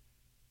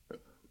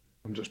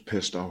 I'm just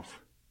pissed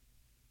off.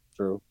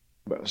 True.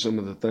 About some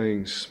of the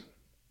things,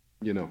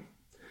 that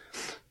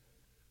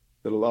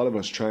a lot of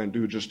us try and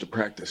do just to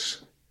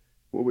practice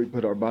what we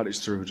put our bodies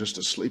through just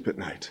to sleep at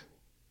night.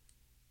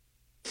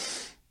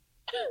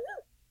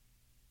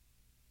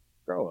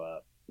 Grow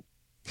up.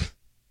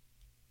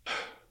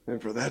 And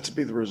for that to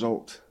be the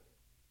result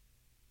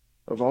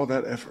of all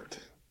that effort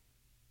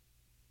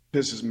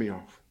pisses me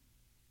off.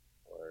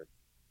 Word.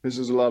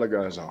 Pisses a lot of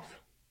guys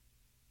off.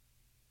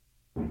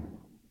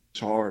 It's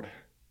hard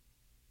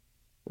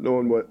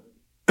knowing what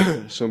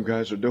some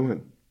guys are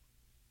doing.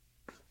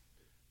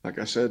 Like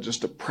I said,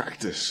 just to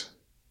practice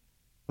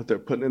what they're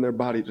putting in their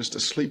body just to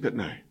sleep at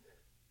night.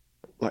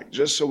 Like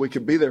just so we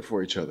could be there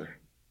for each other.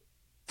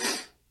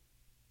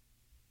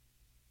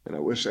 And I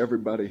wish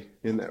everybody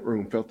in that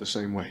room felt the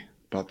same way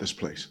about this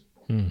place.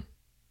 And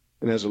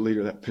as a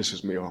leader, that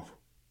pisses me off.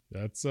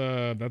 That's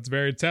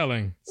very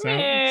telling.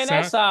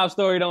 That sob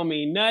story don't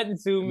mean nothing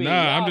to me. No,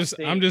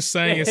 I'm just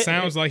saying it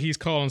sounds like he's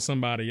calling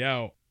somebody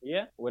out.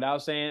 Yeah,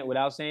 without saying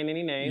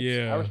any names.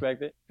 Yeah, I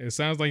respect it. It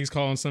sounds like he's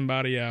calling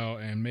somebody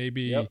out, and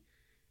maybe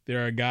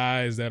there are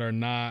guys that are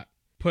not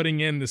putting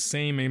in the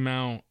same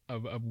amount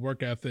of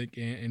work ethic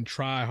and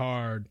try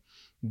hard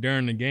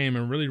during the game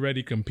and really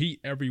ready to compete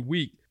every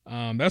week.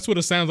 That's what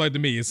it sounds like to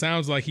me. It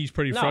sounds like he's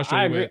pretty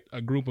frustrated with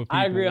a group of people.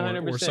 I agree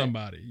 100%. Or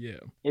somebody. Yeah.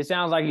 It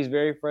sounds like he's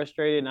very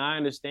frustrated, and I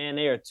understand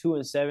they are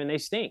 2-7. They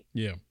stink.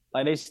 Yeah.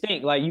 Like they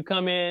stink. Like you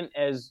come in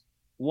as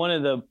one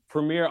of the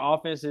premier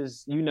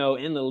offenses, in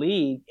the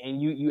league,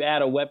 and you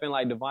add a weapon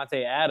like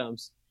Devontae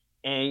Adams,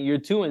 and you're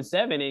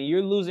 2-7, and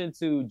you're losing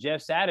to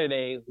Jeff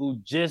Saturday, who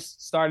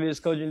just started his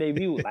coaching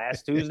debut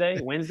last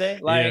Wednesday.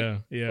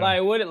 Like,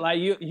 like what? Like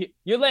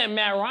you're letting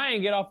Matt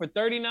Ryan get off for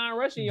 39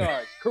 rushing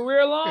yards,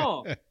 career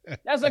long.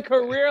 That's a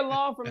career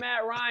long for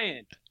Matt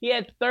Ryan. He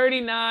had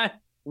 39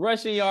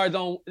 rushing yards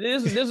on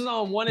this. This is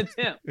on one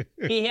attempt.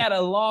 He had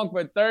a long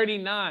for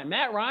 39.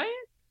 Matt Ryan?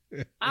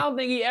 I don't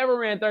think he ever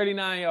ran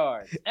 39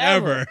 yards.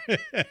 Ever.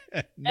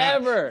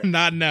 Ever.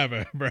 Not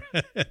never, bro.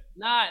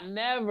 Not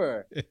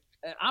never.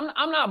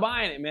 I'm not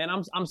buying it, man.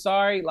 I'm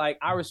sorry. Like,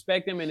 I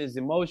respect him and his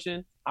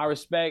emotion. I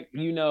respect,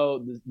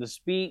 the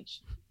speech.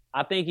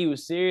 I think he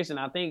was serious and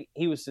I think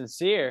he was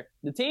sincere.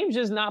 The team's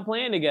just not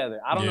playing together.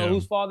 I don't know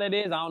whose fault that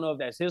is. I don't know if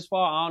that's his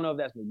fault. I don't know if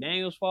that's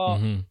McDaniel's fault.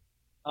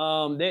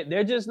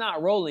 They're just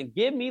not rolling.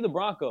 Give me the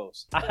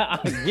Broncos.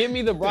 Give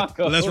me the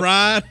Broncos. Let's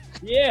ride.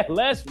 Yeah,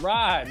 let's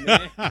ride,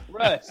 man.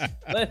 Russ,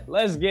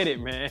 let's get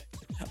it, man.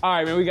 All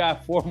right, man. We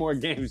got 4 more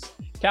games.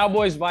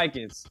 Cowboys,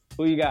 Vikings.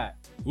 Who you got?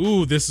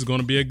 Ooh, this is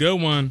gonna be a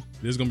good one.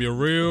 This is gonna be a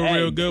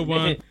real good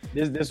one.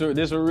 This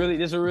will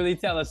really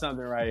tell us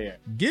something right here.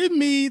 Give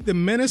me the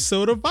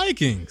Minnesota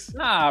Vikings.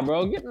 Nah,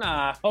 bro.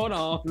 Hold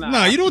on.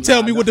 Nah, you don't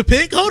tell me what to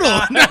pick. Hold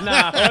on.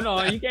 Hold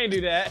on. You can't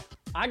do that.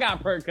 I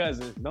got Perk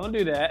Cousins. Don't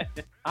do that.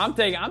 I'm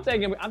taking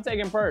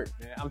Perk.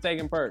 I'm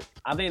taking Perk.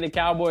 I think the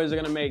Cowboys are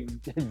gonna make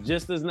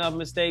just enough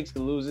mistakes to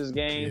lose this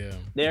game. Yeah.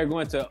 They're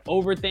going to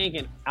overthink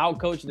and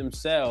outcoach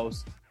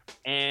themselves.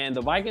 And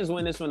the Vikings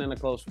win this one in a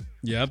close one.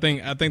 Yeah, I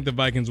think the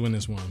Vikings win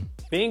this one.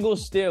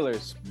 Bengals,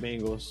 Steelers.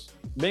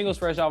 Bengals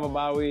fresh off a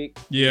bye week.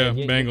 Yeah,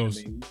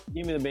 Bengals.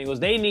 Give me the Bengals.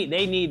 They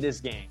need this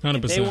game.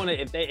 100%.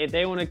 If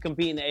they want to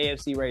compete in the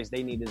AFC race,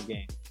 they need this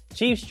game.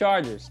 Chiefs,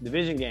 Chargers,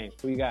 division game.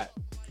 Who you got?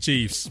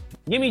 Chiefs.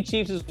 Give me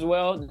Chiefs as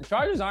well. The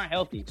Chargers aren't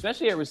healthy,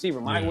 especially at receiver.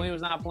 Mike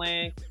Williams not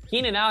playing.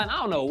 Keenan Allen, I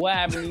don't know what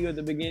happened to you at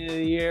the beginning of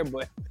the year,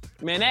 but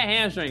man, that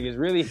hamstring is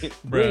really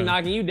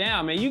knocking you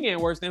down, man. You getting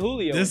worse than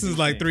Julio. This is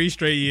like 3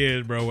 straight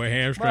years, bro, with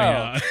hamstring.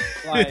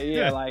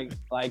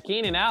 Like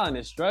Keenan Allen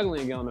is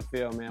struggling to get on the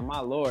field, man.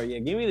 My Lord. Yeah,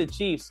 give me the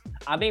Chiefs.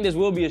 I think this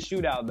will be a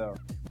shootout, though.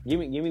 Give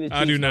me the Chiefs.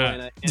 I do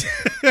not.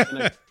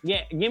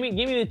 Yeah, give me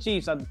the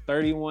Chiefs at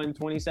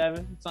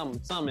 31-27.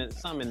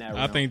 Something in that realm.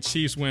 I think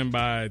Chiefs win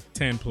by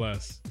 10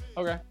 plus.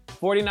 Okay.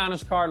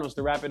 49ers, Cardinals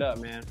to wrap it up,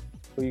 man.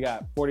 Who you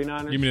got?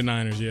 49ers? Give me the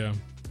Niners, yeah.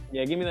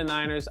 Yeah, give me the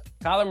Niners.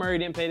 Kyler Murray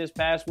didn't play this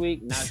past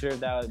week. Not sure if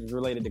that was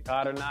related to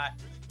COD or not.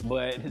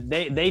 But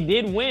they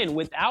did win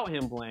without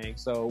him playing.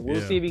 So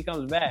we'll see if he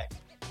comes back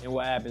and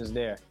what happens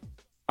there.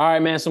 All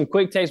right, man, some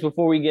quick takes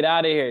before we get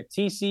out of here.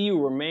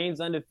 TCU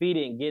remains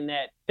undefeated and getting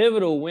that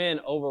pivotal win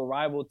over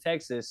rival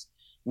Texas.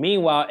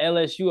 Meanwhile,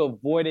 LSU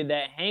avoided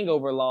that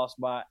hangover loss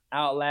by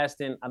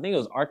outlasting, I think it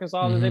was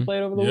Arkansas that they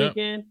played over the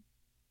weekend.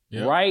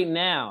 Yep. Right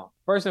now,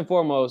 first and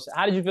foremost,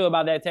 how did you feel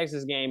about that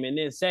Texas game? And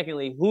then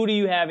secondly, who do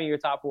you have in your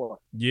top 4?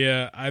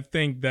 Yeah, I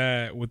think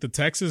that with the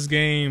Texas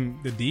game,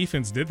 the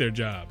defense did their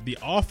job. The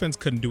offense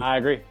couldn't do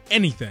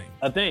anything.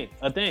 A thing.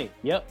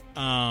 Yep.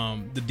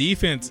 The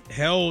defense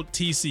held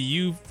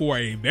TCU for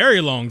a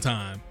very long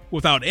time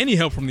without any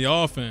help from the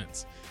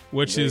offense,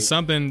 which is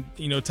something,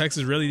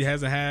 Texas really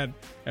hasn't had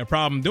a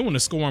problem doing,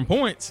 is scoring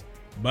points.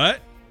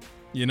 But,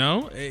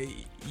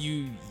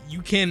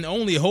 you can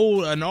only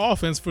hold an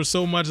offense for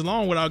so much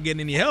long without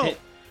getting any help.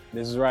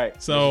 This is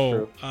right.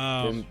 So,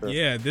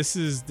 this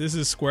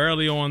is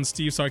squarely on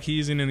Steve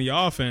Sarkisian and the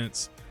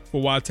offense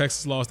for why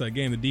Texas lost that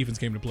game. The defense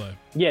came to play.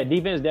 Yeah,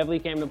 defense definitely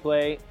came to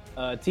play.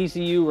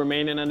 TCU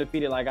remaining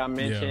undefeated, like I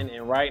mentioned,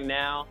 and right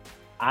now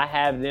I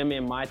have them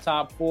in my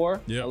top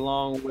 4,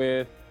 along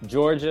with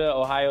Georgia,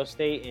 Ohio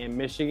State, and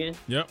Michigan.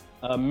 Yep.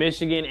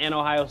 Michigan and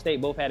Ohio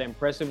State both had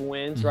impressive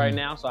wins right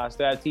now, so I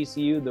still have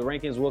TCU. The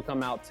rankings will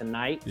come out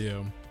tonight.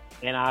 Yeah.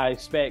 And I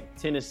expect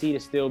Tennessee to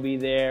still be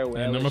there.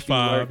 With number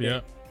 5,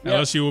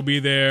 LSU will be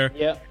there.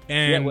 Yep.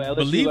 And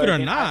believe it or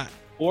not,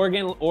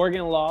 Oregon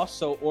lost,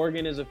 so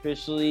Oregon is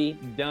officially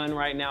done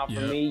right now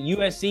for me.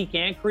 USC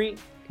can creep.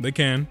 They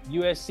can.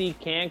 USC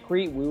can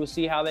creep. We will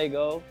see how they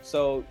go.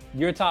 So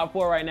your top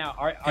 4 right now.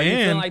 Are you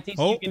feeling like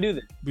TCU can do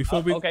this?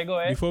 Okay, go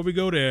ahead. Before we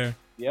go there,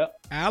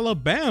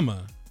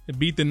 Alabama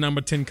beat the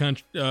number 10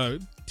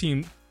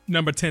 team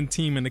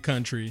in the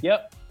country.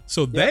 Yep.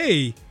 So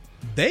they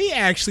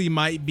actually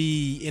might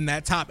be in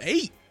that top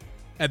 8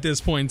 at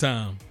this point in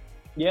time.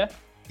 Yeah.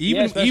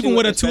 Even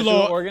with a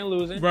 2-loss Oregon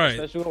losing, right?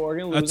 Especially with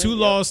Oregon losing, a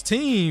 2-loss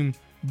team,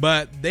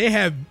 but they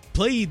have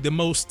played the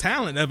most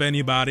talent of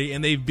anybody,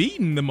 and they've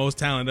beaten the most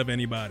talent of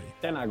anybody.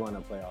 They're not going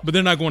to playoffs. But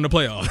they're not going to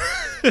playoffs.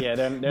 Yeah,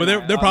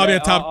 they're probably a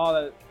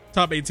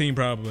top 8 team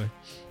probably.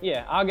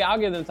 Yeah, I'll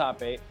give them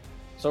top 8.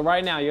 So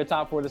right now, your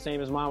top 4 the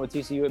same as mine, with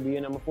TCU at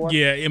being number 4?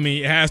 Yeah, I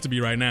mean, it has to be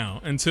right now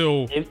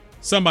until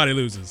somebody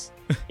loses.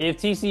 If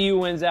TCU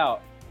wins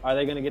out, are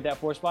they going to get that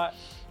 4th spot?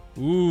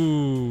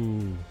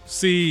 Ooh.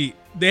 See,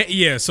 they're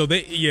going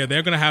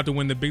to have to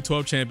win the Big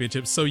 12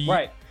 championship. So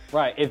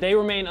Right. If they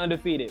remain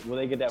undefeated, will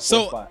they get that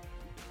 4th spot?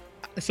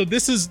 So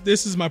this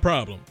is my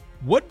problem.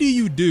 What do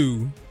you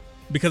do?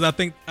 Because I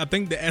think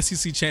the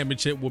SEC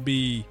championship will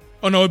be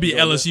it'd be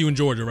LSU and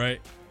Georgia,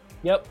 right?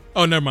 Yep.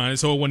 Oh, never mind.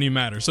 So it wouldn't even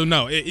matter. So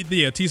no,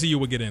 TCU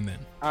would get in then.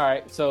 All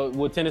right. So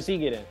will Tennessee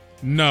get in?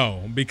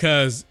 No,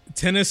 because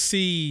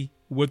Tennessee,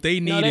 what they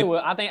need. No, they will.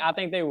 I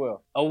think they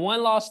will. A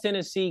 1-loss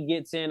Tennessee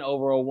gets in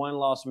over a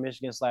 1-loss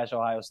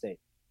Michigan/Ohio State.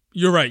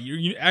 You're right.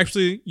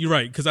 You're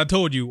right. Because I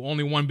told you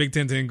only one Big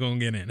Ten team going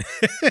to get in.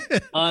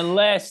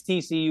 Unless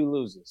TCU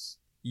loses.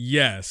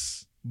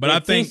 Yes. But if I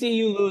think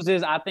TCU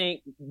loses, I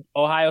think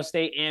Ohio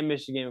State and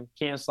Michigan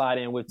can slide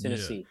in with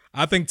Tennessee.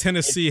 Yeah. I think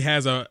Tennessee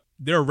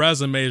their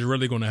resume is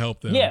really going to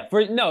help them. Yeah.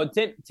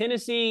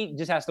 Tennessee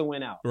just has to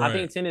win out. Right. I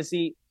think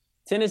Tennessee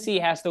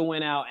has to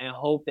win out and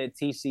hope that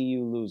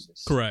TCU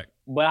loses. Correct.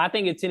 But I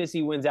think if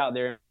Tennessee wins out,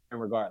 they're in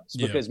regardless.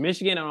 Because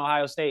Michigan and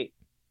Ohio State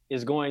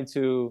is going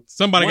to...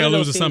 Somebody got to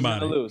lose to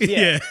somebody.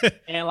 Yeah.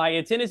 And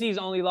if Tennessee's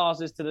only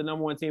loss is to the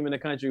number 1 team in the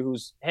country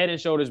who's head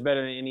and shoulders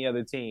better than any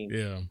other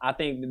team, I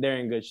think they're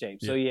in good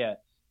shape. So,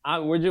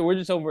 we're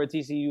just hoping for a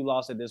TCU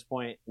loss at this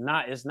point.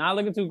 It's not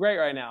looking too great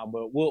right now,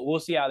 but we'll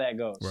see how that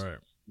goes. Right.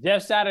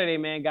 Jeff Saturday,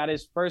 man, got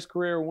his first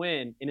career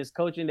win in his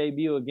coaching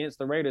debut against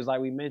the Raiders, like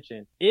we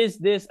mentioned. Is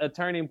this a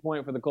turning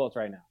point for the Colts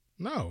right now?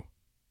 No,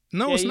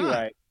 it's not.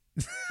 Right.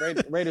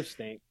 Raiders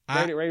stink.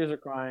 Raiders are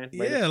crying.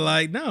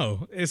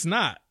 No, it's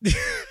not.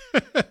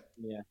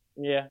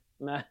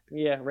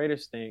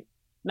 Raiders stink.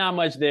 Not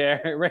much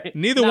there.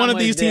 Neither one of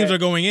these teams are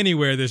going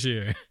anywhere this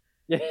year.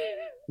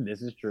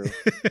 This is true.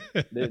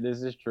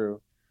 This is true.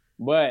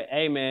 But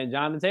hey, man,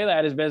 Jonathan Taylor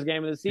had his best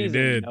game of the season.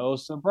 He did. No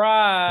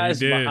surprise.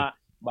 He did.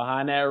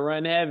 Behind that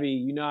run heavy.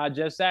 You know how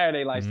Jeff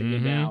Saturday likes to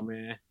get down,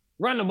 man.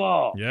 Run the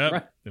ball.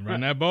 Yep.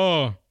 Run that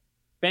ball.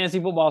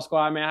 Fantasy football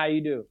squad, man. How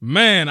you do?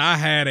 Man, I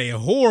had a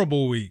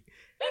horrible week.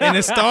 And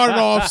it started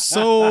off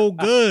so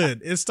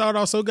good.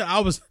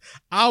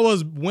 I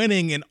was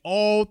winning in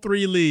all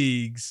 3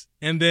 leagues.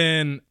 And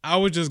then I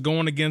was just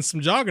going against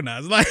some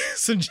juggernauts. Like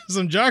some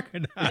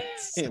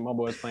juggernauts. Yeah, my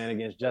boy's playing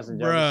against Justin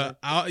Jefferson.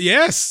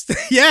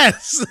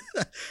 Yes.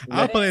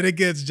 I played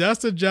against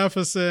Justin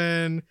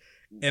Jefferson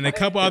and a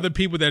couple other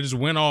people that just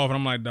went off. And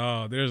I'm like,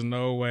 dog, there's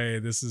no way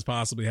this is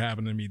possibly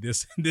happening to me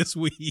this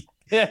week.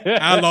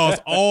 I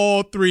lost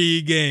all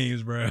 3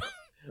 games, bro.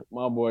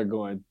 My boy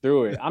going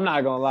through it. I'm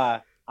not going to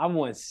lie. I've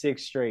won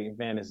 6 straight in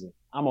fantasy.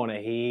 I'm on a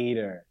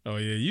heater. Oh,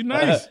 yeah. You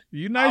nice.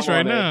 You nice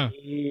right now.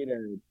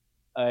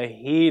 A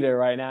heater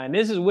right now. And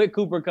this is with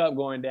Cooper Kupp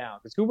going down.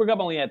 Because Cooper Kupp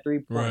only had 3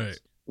 points. Right.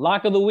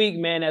 Lock of the week,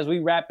 man, as we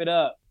wrap it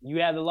up. You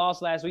had the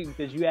loss last week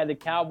because you had the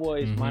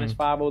Cowboys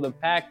 -5 over the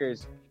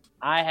Packers.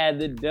 I had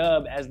the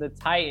dub as the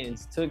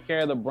Titans took care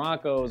of the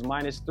Broncos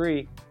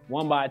 -3,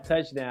 won by a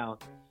touchdown.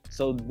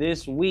 So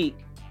this week,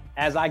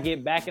 as I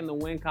get back in the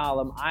win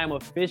column, I am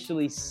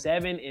officially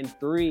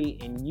 7-3,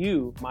 and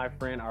you, my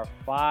friend, are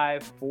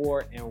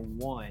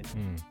 5-4-1.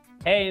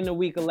 Hey, into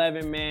week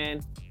 11,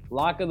 man.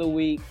 Lock of the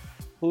week.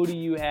 Who do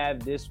you have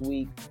this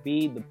week?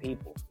 Feed the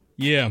people.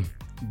 Yeah,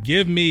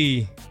 give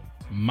me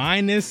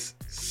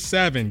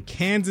 -7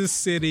 Kansas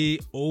City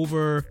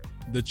over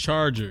the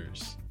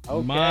Chargers.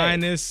 Okay.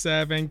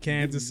 -7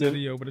 Kansas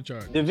City over the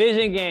Chargers.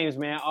 Division games,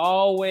 man,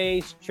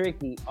 always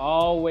tricky.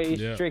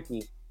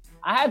 Tricky.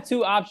 I have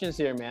 2 options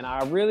here, man.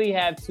 I really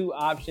have 2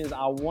 options.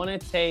 I want to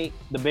take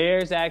the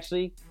Bears,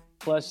 actually,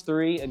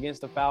 +3 against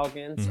the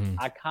Falcons.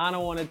 I kind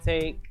of want to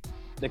take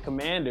the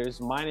Commanders,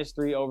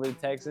 -3 over the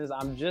Texans.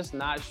 I'm just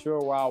not sure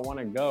where I want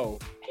to go.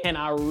 And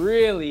I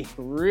really,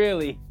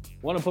 really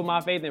want to put my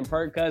faith in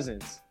Kirk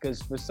Cousins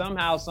because for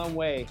somehow, some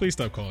way. Please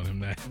stop calling him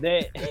that.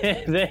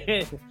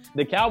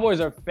 The Cowboys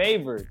are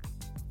favored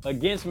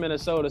against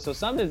Minnesota. So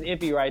something's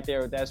iffy right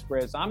there with that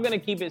spread. So I'm going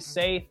to keep it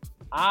safe.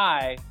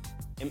 I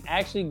am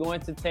actually going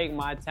to take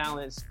my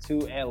talents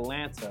to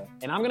Atlanta.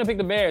 And I'm going to pick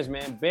the Bears,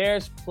 man.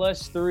 Bears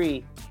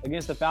 +3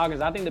 against the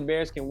Falcons. I think the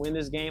Bears can win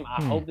this game.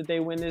 I hope that they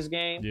win this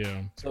game.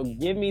 Yeah. So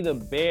give me the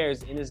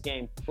Bears in this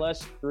game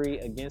 +3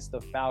 against the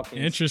Falcons.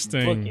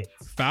 Interesting.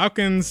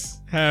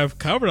 Falcons have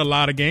covered a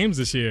lot of games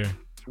this year.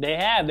 They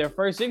have. Their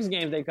first 6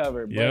 games they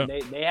covered. But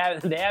they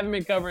haven't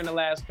been covering the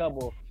last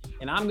couple.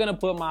 And I'm going to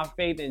put my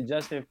faith in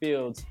Justin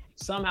Fields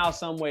somehow,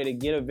 some way to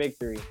get a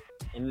victory.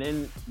 And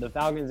then the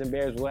Falcons and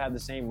Bears will have the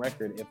same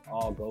record if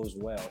all goes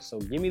well. So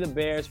give me the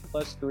Bears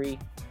 +3.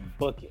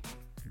 Book it.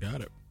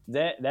 Got it.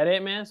 That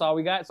it, man? That's all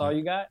we got? That's all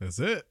you got? That's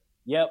it.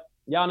 Yep.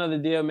 Y'all know the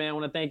deal, man. I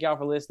want to thank y'all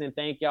for listening.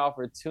 Thank y'all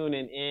for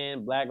tuning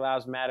in. Black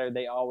Lives Matter.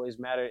 They always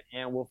matter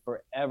and will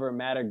forever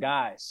matter.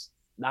 Guys,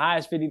 the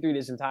highest 53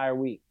 this entire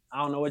week.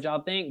 I don't know what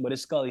y'all think, but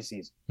it's Scully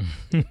season.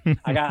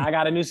 I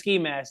got a new ski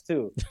mask,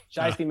 too.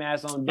 Shiesty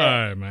mask on deck. All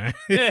right, man.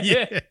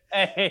 Yeah.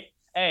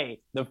 Hey,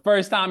 the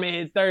first time it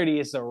hit 30,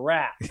 it's a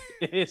wrap.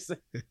 It's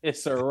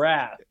a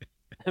wrap.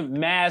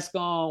 Mask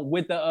on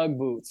with the Ugg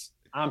boots.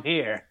 I'm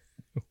here.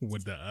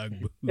 With the Ugg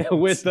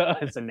boots.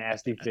 It's a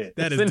nasty fit.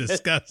 That is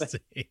disgusting.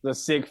 It's a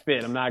sick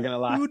fit. I'm not going to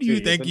lie. Who do you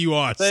think you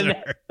are,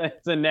 sir?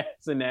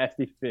 It's a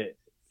nasty fit.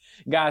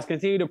 Guys,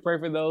 continue to pray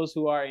for those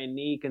who are in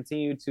need.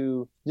 Continue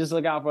to just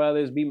look out for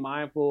others. Be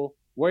mindful.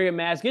 Wear your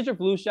mask. Get your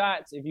flu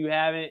shots if you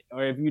haven't,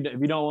 or if you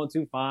don't want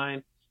to,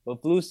 fine.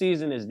 But flu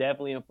season is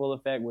definitely in full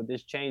effect with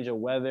this change of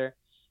weather.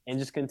 And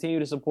just continue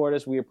to support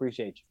us. We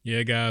appreciate you.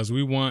 Yeah, guys,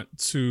 we want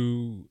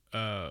to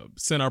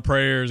send our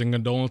prayers and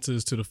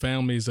condolences to the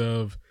families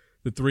of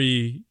the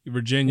 3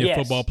 Virginia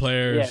football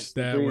players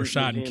that were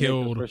shot and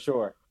killed for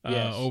sure.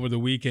 Over the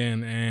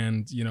weekend.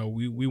 And,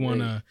 we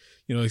want to,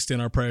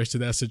 extend our prayers to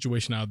that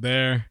situation out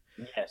there.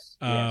 Yes,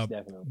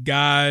 definitely.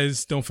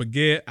 Guys, don't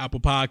forget Apple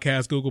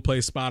Podcasts, Google Play,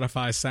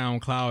 Spotify,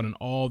 SoundCloud, and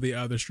all the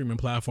other streaming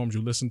platforms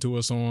you listen to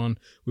us on.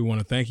 We want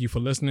to thank you for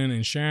listening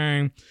and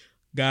sharing.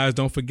 Guys,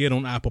 don't forget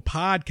on Apple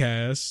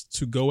Podcasts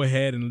to go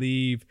ahead and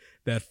leave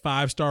that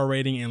 5-star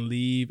rating and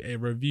leave a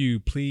review.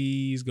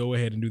 Please go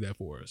ahead and do that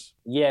for us.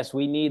 Yes,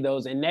 we need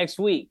those. And next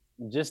week,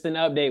 just an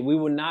update, we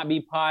will not be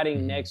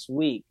potting next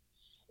week.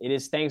 It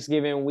is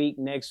Thanksgiving week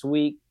next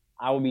week.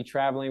 I will be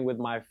traveling with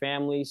my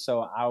family,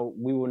 so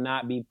we will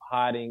not be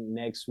potting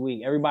next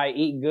week. Everybody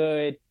eat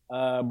good.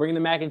 Bring the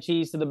mac and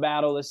cheese to the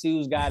battle. Let's see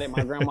who's got it.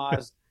 My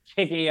grandma's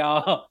kicking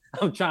y'all.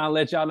 I'm trying to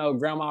let y'all know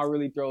grandma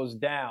really throws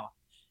down.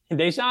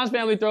 Deshaun's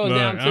family throws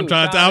down too.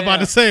 I'm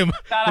about to say him.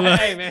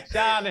 Hey, man,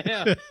 shout out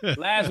to him.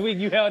 Last week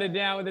you held it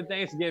down with the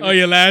Thanksgiving. Oh,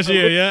 yeah, last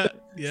year, yeah.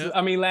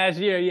 Last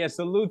year, yeah.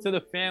 Salute to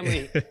the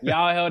family.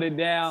 Y'all held it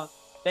down.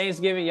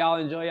 Thanksgiving, y'all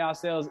enjoy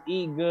yourselves.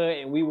 Eat good,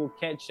 and we will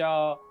catch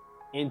y'all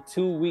in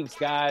 2 weeks,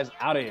 guys.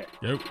 Out of here.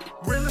 Yep.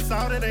 Really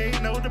thought it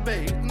ain't no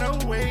debate. No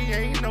way,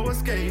 ain't no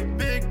escape.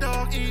 Big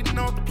dog eating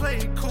off the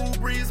plate. Cool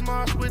breeze Christmas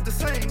march with the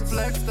Saints.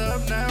 Flexed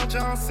up now,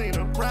 John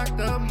Cena. Racked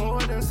up more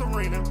than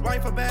Serena.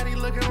 Wife a baddie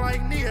looking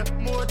like Nia.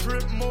 More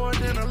drip, more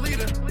than a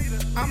leader.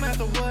 I'm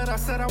after what I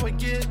said I would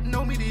get.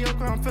 No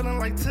mediocre, I'm feeling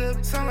like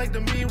Tip. Sound like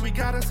to me, we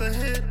got us a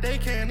hit. They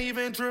can't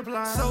even drip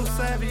line. So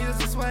savvy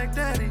is a swag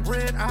daddy.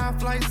 Red eye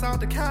flights out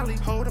to Cali.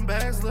 Holding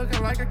bags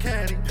looking like a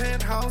caddy.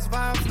 Penthouse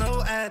vibes,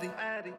 no addy.